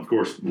 of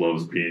course,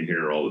 loves being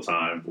here all the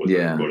time with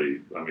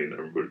everybody. I mean,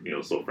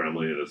 everybody, so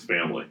friendly, and his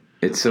family.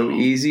 It's so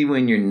easy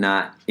when you're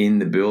not in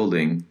the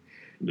building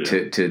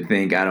to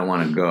think I don't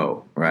want to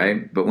go,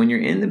 right? But when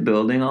you're in the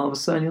building, all of a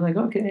sudden you're like,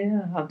 okay,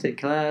 yeah, I'll take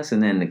class,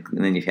 and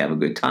then you have a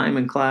good time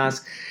in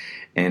class,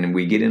 and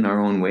we get in our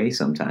own way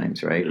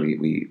sometimes, right?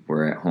 Yeah.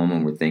 We're at home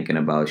and we're thinking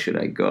about, should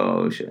I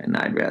go? And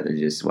I'd rather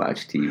just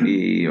watch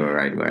TV, or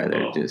I'd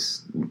rather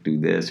just do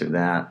this or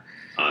that.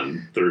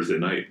 On Thursday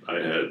night, I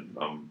had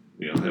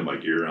had my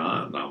gear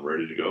on, and I'm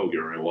ready to go, get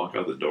ready to walk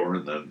out the door,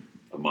 and then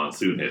a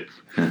monsoon hit,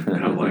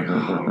 and I'm like,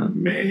 oh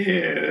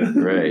man,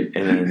 right?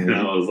 And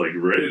I was like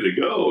ready to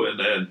go, and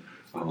then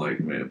I'm like,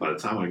 man, by the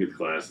time I get to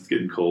class, it's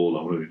getting cold.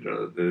 I'm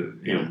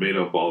gonna, made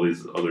up all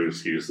these other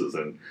excuses,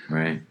 and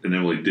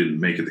Emily didn't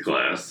make it to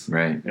class,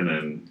 right? And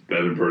then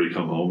Bev and Birdie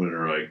come home and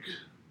they're like,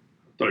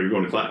 I thought you were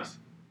going to class.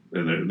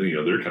 And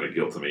they're kind of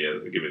guilting me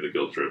and give me the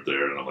guilt trip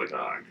there, and I'm like,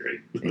 great.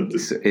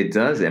 It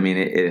does. I mean,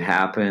 it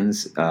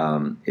happens.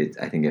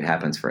 I think it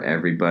happens for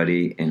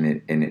everybody, and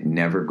it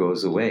never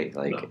goes away.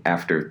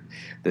 After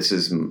this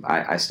is,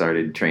 I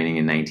started training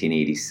in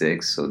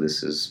 1986, so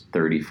this is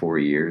 34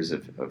 years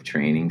of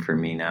training for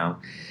me now,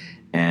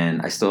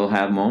 and I still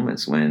have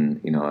moments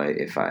when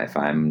if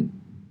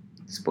I'm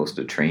supposed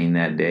to train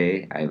that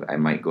day, I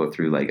might go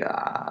through like, do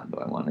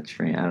I want to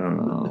train? I don't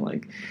know,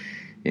 like.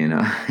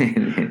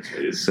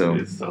 It's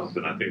tough,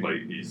 and I think like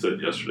you said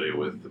yesterday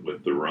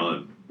with the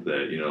run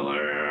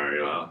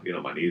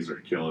that my knees are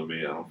killing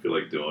me. I don't feel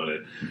like doing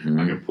it. Mm-hmm.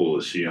 I can pull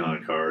the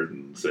Shihan card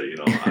and say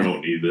I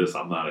don't need this.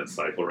 I'm not in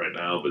cycle right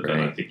now. But then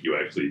I think you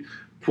actually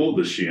pulled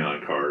the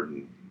Shihan card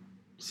and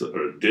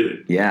or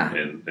did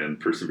it, and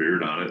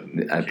persevered on it.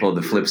 And I pulled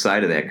the flip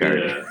side of that card.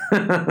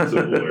 Yeah.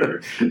 So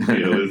where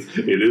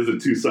it is a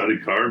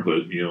 2-sided card,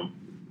 but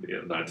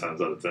 9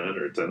 times out of 10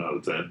 or 10 out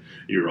of 10,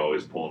 you're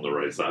always pulling the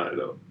right side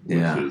up, which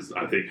is,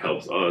 I think,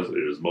 helps us. It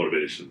is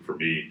motivation for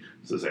me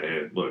to say,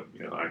 hey, look,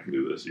 I can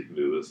do this, you can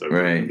do this,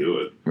 everyone can do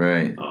it.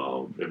 Right.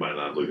 It might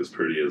not look as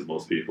pretty as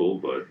most people,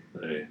 but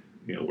hey,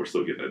 we're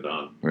still getting it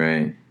done.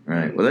 Right.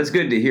 Well, that's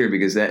good to hear,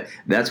 because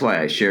that's why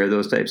I share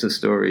those types of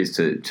stories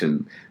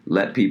to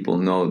let people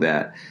know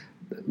that,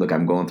 look,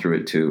 I'm going through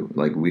it too.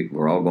 Like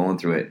we're all going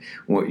through it.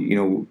 Well,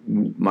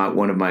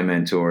 one of my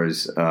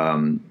mentors,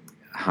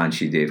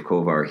 Hanshi Dave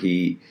Kovar,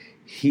 he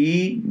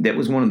that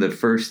was one of the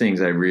first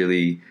things I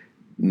really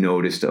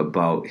noticed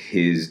about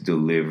his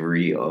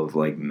delivery of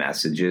like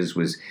messages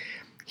was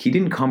he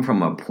didn't come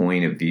from a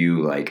point of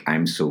view like,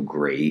 I'm so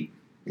great,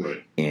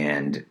 right,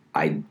 and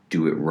I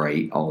do it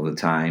right all the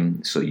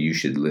time, so you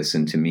should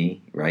listen to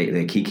me, right?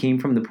 Like he came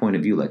from the point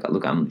of view like,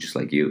 look, I'm just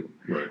like you.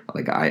 Right.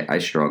 Like I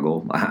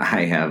struggle.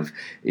 I have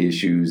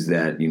issues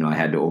that, I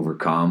had to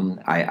overcome.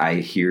 I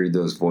hear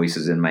those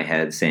voices in my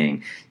head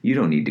saying, you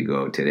don't need to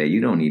go today. You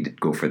don't need to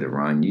go for the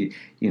run.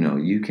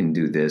 You can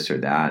do this or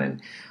that.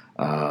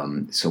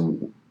 And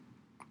so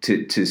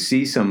to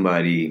see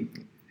somebody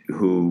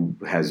who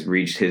has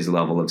reached his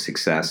level of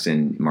success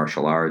in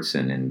martial arts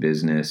and in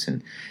business,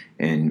 and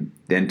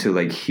then to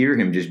like hear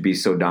him just be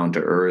so down to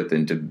earth,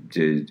 and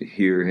to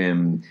hear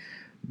him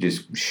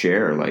just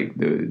share like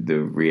the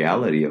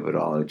reality of it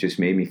all, it just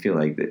made me feel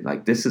like that,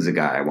 like this is a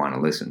guy I want to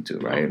listen to,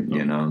 right?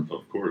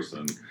 Of course.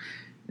 And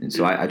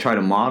so I try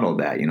to model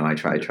that, I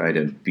try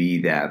to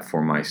be that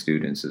for my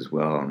students as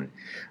well.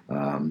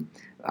 And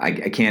I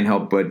can't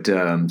help but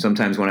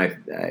sometimes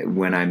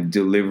when I'm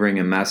delivering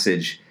a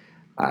message,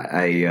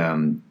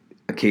 I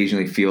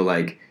occasionally feel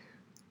like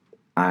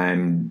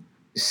I'm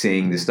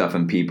saying this stuff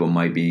and people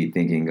might be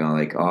thinking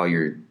like, oh,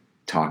 you're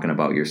talking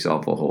about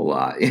yourself a whole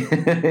lot.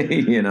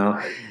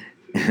 Well,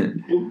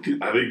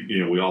 I think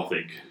we all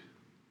think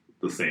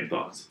the same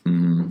thoughts.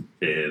 Mm-hmm.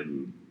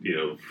 And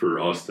for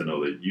us to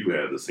know that you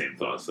have the same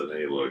thoughts, that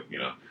hey, look,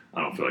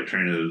 I don't feel like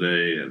training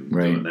today and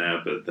doing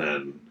that, but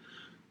then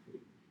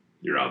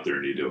you're out there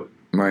and you do it,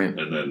 right?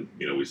 And then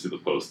we see the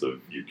post of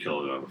you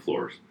killing it on the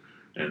floors,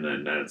 and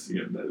then that's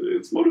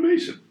it's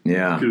motivation.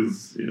 Yeah,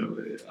 because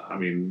I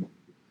mean,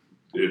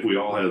 if we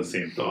all have the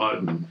same thought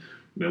and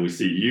then we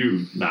see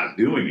you not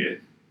doing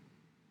it,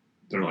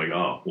 they're like,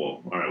 oh,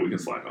 well, all right, we can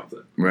slack off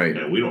that. Right.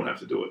 And we don't have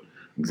to do it.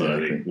 Exactly.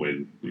 But I think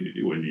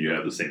when you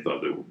have the same thought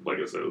that, like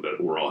I said, that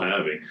we're all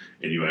having,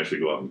 and you actually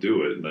go out and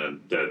do it, and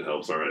then that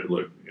helps. All right,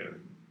 look,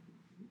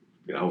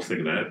 I was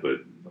thinking that,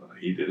 but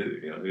he did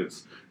it.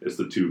 It's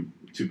the two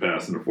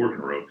paths and a fork in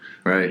the road.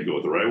 Right. You go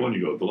with the right one, you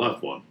go with the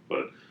left one.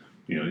 But,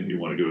 you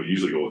want to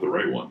usually go with the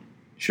right one.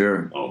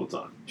 Sure. All the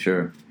time.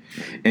 Sure.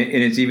 And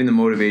it's even the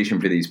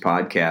motivation for these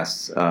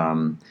podcasts.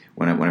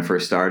 When I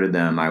first started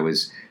them,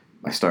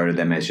 I started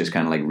them as just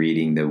kind of like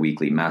reading the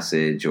weekly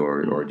message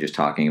or just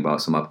talking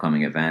about some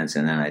upcoming events.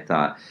 And then I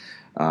thought,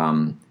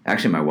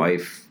 actually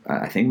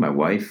I think my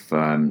wife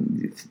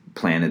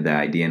planted the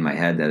idea in my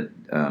head that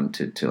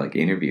to like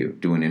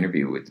do an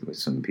interview with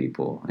some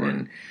people. Right.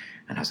 And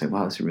I was like,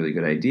 wow, that's a really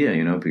good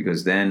idea,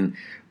 because then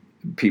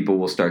people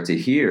will start to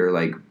hear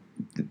like,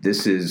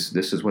 this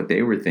is what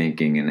they were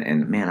thinking,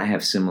 and man, I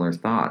have similar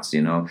thoughts.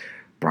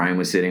 Brian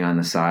was sitting on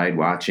the side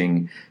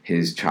watching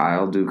his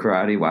child do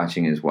karate,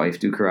 watching his wife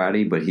do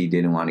karate, but he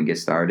didn't want to get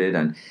started,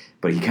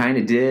 but he kind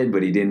of did,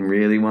 but he didn't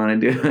really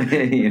want to do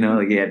it.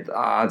 Like he had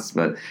thoughts,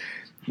 but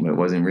It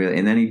wasn't really,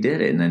 and then he did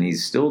it, and then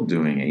he's still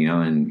doing it,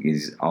 and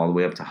he's all the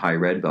way up to high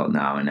red belt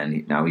now, and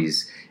then now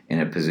he's in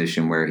a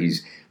position where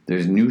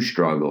there's new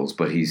struggles,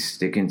 but he's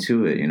sticking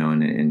to it,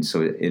 and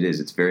so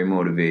it's very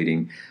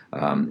motivating,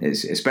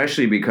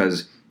 especially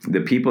because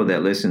the people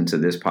that listen to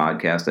this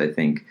podcast, I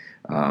think,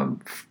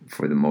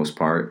 for the most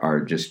part, are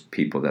just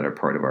people that are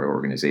part of our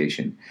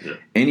organization. Yeah.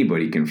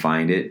 Anybody can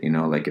find it,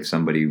 like if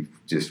somebody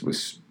just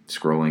was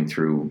scrolling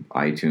through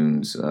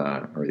iTunes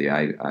or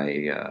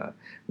the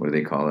what do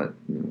they call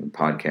it,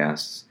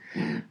 podcasts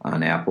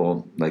on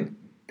Apple, like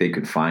they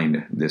could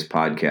find this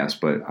podcast,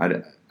 but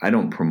I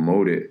don't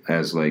promote it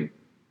as like,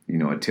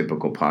 a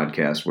typical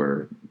podcast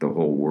where the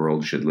whole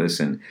world should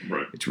listen.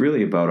 Right. It's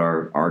really about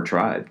our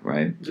tribe,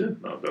 right? Yeah,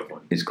 no,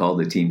 definitely. It's called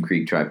the Team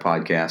Creek Tribe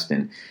Podcast,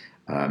 and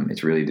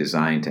it's really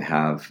designed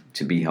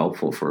to be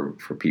helpful for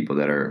people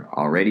that are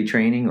already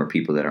training or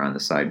people that are on the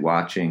side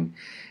watching.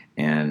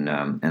 And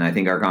I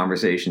think our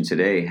conversation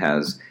today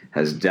has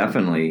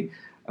definitely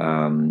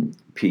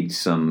piqued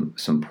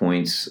some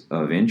points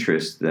of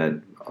interest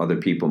that other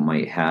people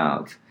might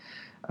have.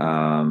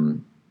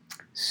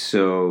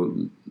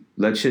 So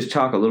let's just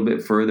talk a little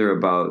bit further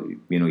about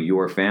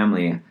your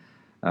family.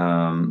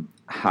 How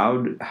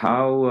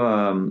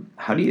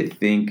do you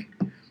think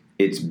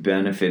it's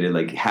benefited,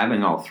 like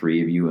having all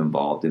three of you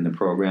involved in the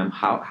program?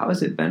 How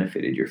has it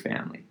benefited your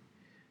family?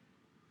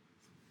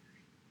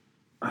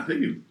 I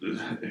think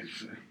it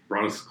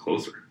brought us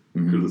closer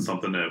because it's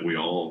something that we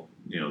all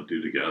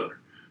do together.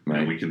 Right.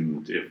 And we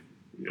can, if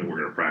we're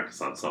going to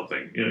practice on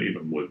something,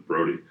 even with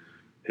Brody,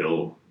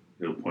 he'll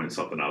point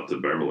something out to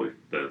Beverly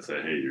that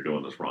say, "Hey, you're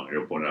doing this wrong."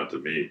 He'll point it out to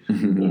me,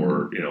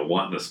 or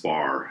wanting to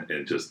spar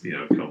and just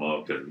come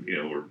up and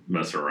we're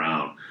messing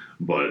around.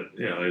 But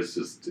it's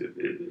just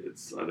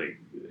it's I think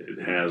it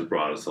has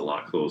brought us a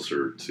lot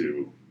closer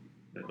to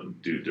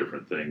do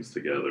different things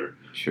together.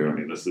 Sure. I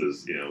mean, this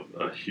is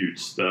a huge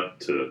step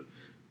to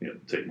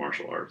take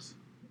martial arts.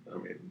 I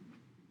mean,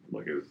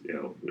 like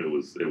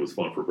it was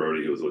fun for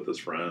Brody. He was with his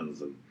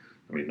friends, and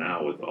I mean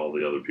now with all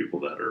the other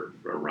people that are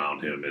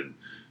around him, and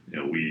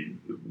we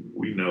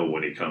know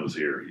when he comes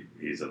here,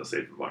 he's in a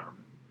safe environment.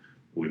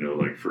 We know,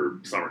 like for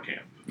summer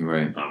camp,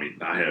 right? I mean,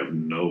 I have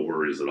no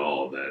worries at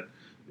all that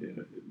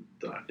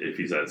if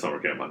he's at summer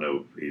camp, I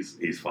know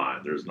he's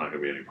fine. There's not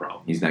going to be any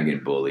problem. He's not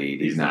getting bullied.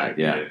 He's not.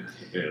 Yeah.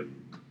 And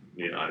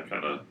I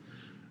kind of,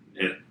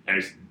 and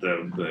actually,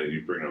 that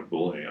you bring up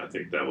bullying, I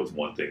think that was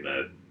one thing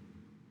that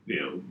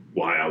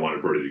why I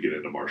wanted Brody to get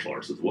into martial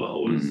arts as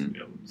well was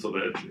so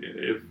that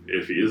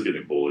if he is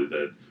getting bullied,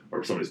 that or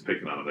if somebody's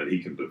picking on him, that he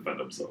can defend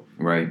himself.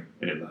 Right.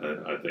 And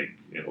I think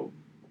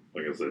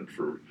like I said,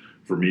 for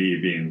me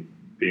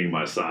being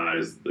my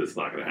size, it's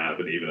not going to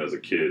happen. Even as a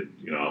kid,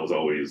 I was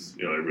always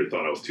everybody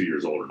thought I was 2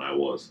 years older than I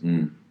was.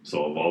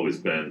 So I've always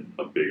been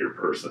a bigger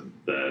person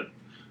that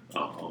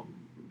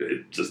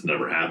it just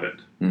never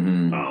happened.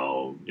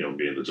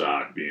 Being the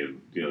jock, being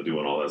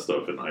doing all that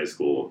stuff in high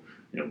school.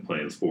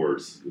 Playing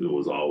sports, it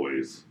was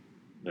always,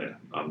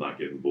 I'm not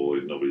getting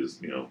bullied.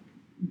 Nobody's,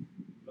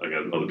 I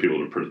got other people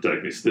to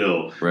protect me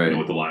still, right.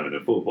 With the linemen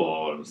in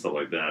football and stuff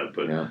like that.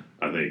 But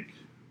I think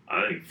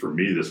for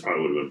me, this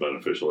probably would have been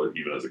beneficial,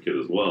 even as a kid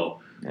as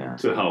well,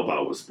 to help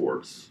out with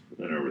sports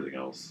and everything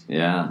else.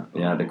 Yeah,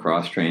 the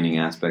cross training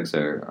aspects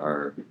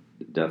are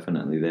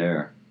definitely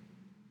there.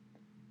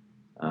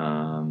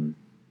 How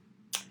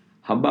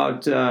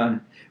about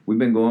we've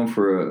been going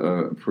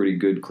for a pretty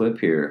good clip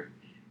here.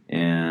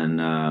 And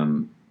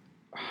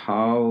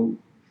how,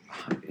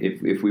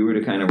 if we were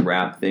to kind of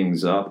wrap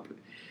things up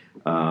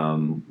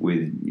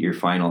with your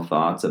final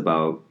thoughts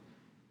about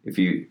if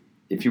you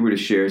were to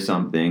share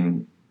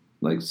something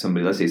like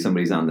let's say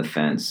somebody's on the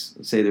fence.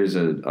 Let's say there's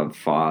a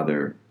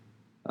father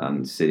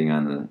sitting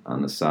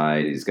on the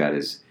side. He's got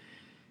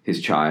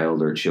his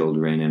child or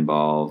children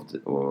involved,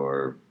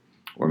 or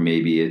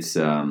maybe it's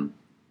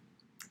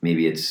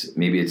maybe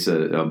it's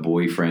a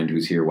boyfriend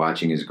who's here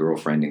watching his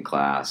girlfriend in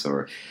class,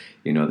 or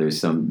there's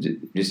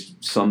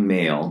some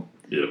male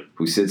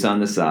who sits on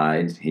the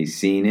side. He's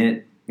seen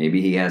it.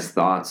 Maybe he has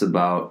thoughts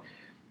about,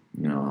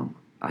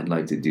 I'd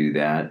like to do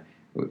that.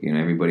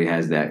 Everybody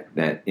has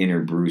that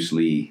inner Bruce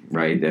Lee,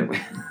 right?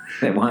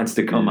 That wants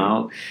to come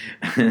out.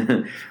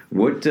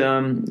 What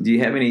do you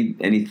have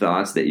any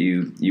thoughts that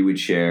you would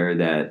share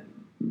that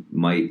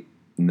might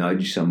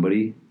nudge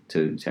somebody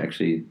to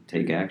actually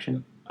take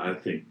action? I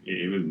think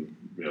even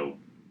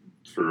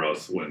for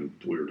us when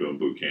we were doing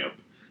boot camp,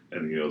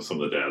 and some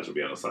of the dads would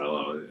be on the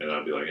sideline, and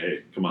I'd be like,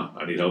 "Hey, come on,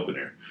 I need help in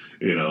here."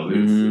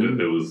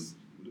 It was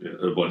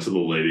a bunch of the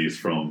ladies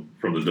from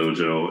the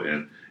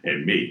dojo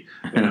and me,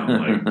 and I'm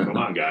like, "Come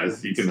on,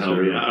 guys, you can help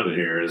me out in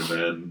here." And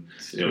then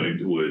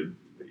it would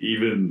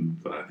even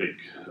I think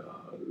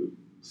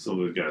some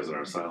of the guys on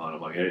our sideline,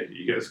 I'm like, "Hey,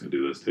 you guys can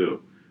do this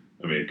too.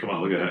 I mean, come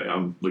on,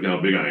 look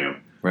how big I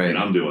am, right? And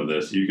I'm doing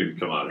this. You can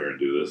come out here and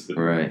do this, and,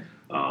 right?"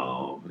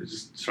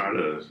 Just try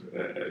to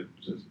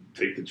just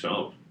take the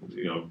jump.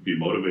 Be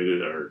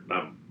motivated, or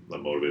not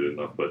motivated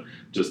enough, but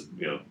just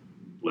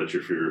leave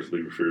your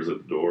fears at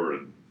the door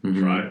and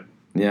try it.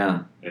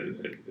 Yeah.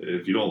 And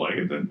if you don't like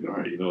it, then all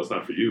right, it's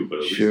not for you. But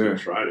at least sure. you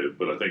tried it.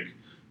 But I think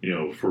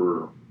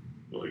for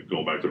like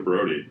going back to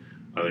Brody,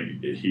 I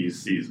think he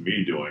sees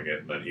me doing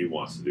it, and then he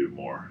wants to do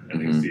more, and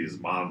he sees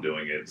Mom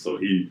doing it, so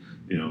he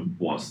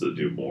wants to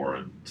do more,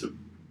 and to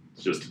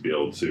be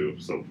able to.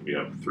 So we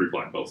have 3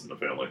 black belts in the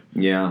family.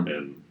 Yeah.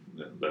 And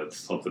that's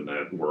something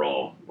that we're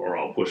all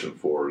pushing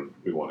for, and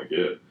we want to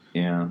get.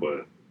 Yeah.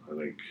 But I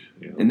think,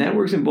 and that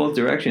works in both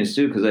directions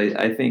too, because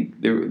I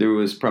think there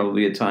was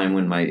probably a time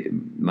when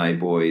my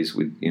boys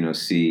would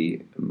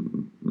see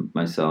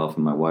myself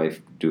and my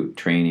wife do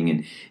training,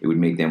 and it would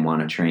make them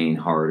want to train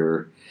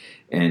harder.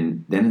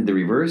 And then the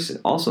reverse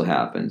also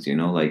happens,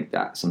 like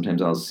that. Sometimes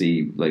I'll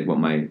see like what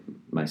my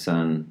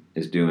son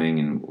is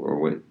doing, or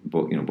what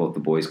both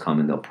the boys come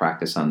and they'll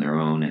practice on their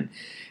own,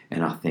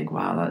 and I'll think,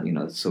 wow, that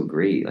that's so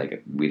great.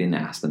 Like we didn't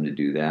ask them to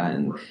do that,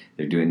 and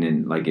they're doing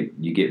it. Like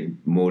you get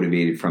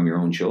motivated from your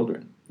own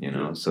children,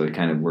 So it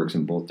kind of works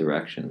in both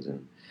directions,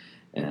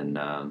 and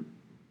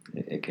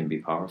it can be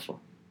powerful.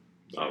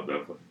 Oh,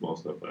 definitely,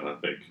 most definitely. I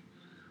think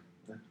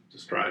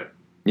just try it.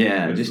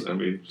 Yeah, just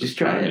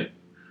try it.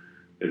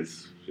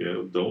 It's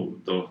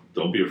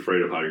don't be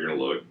afraid of how you're going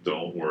to look.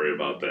 Don't worry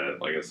about that.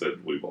 Like I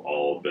said, we've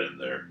all been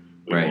there.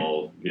 We've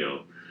all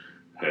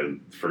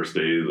had first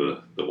day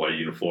of the white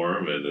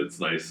uniform, and it's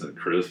nice and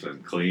crisp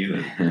and clean,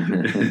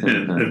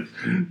 and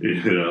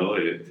you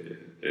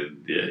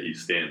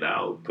stand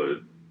out.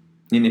 But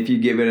if you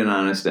give it an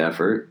honest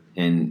effort,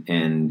 and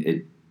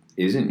it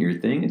isn't your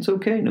thing, it's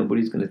okay.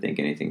 Nobody's going to think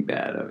anything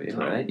bad of you,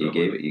 right? You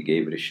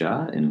gave it a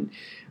shot, and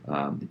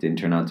it didn't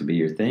turn out to be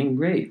your thing.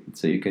 Great.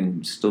 So you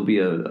can still be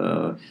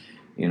a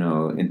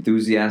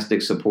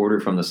enthusiastic supporter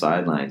from the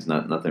sidelines.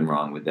 Nothing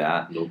wrong with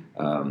that. Nope.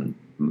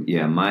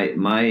 My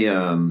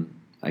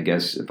I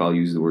guess if I'll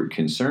use the word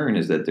concern,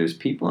 is that there's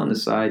people on the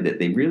side that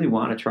they really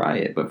want to try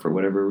it, but for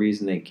whatever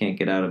reason they can't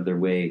get out of their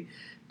way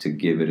to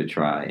give it a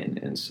try.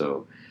 And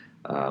so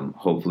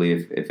hopefully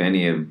if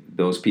any of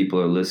those people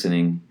are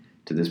listening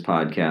to this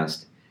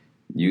podcast,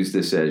 use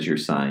this as your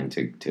sign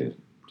to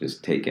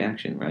just take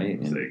action, right?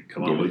 And say,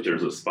 come on,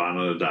 there's a spot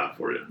on a dot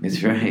for you.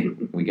 That's right.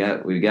 We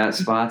got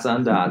spots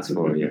on dots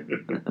for you.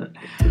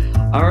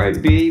 All right,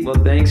 B. Well,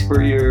 thanks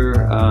for your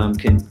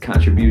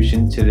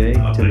contribution today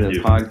to the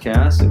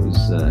podcast. It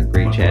was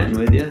great chatting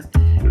with you.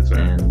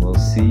 And we'll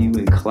see you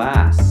in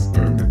class.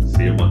 And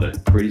see you Monday.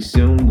 Pretty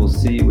soon, we'll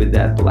see you with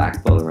that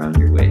black belt around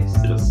your waist.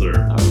 Yes,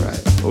 sir. All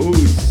right. Ooh.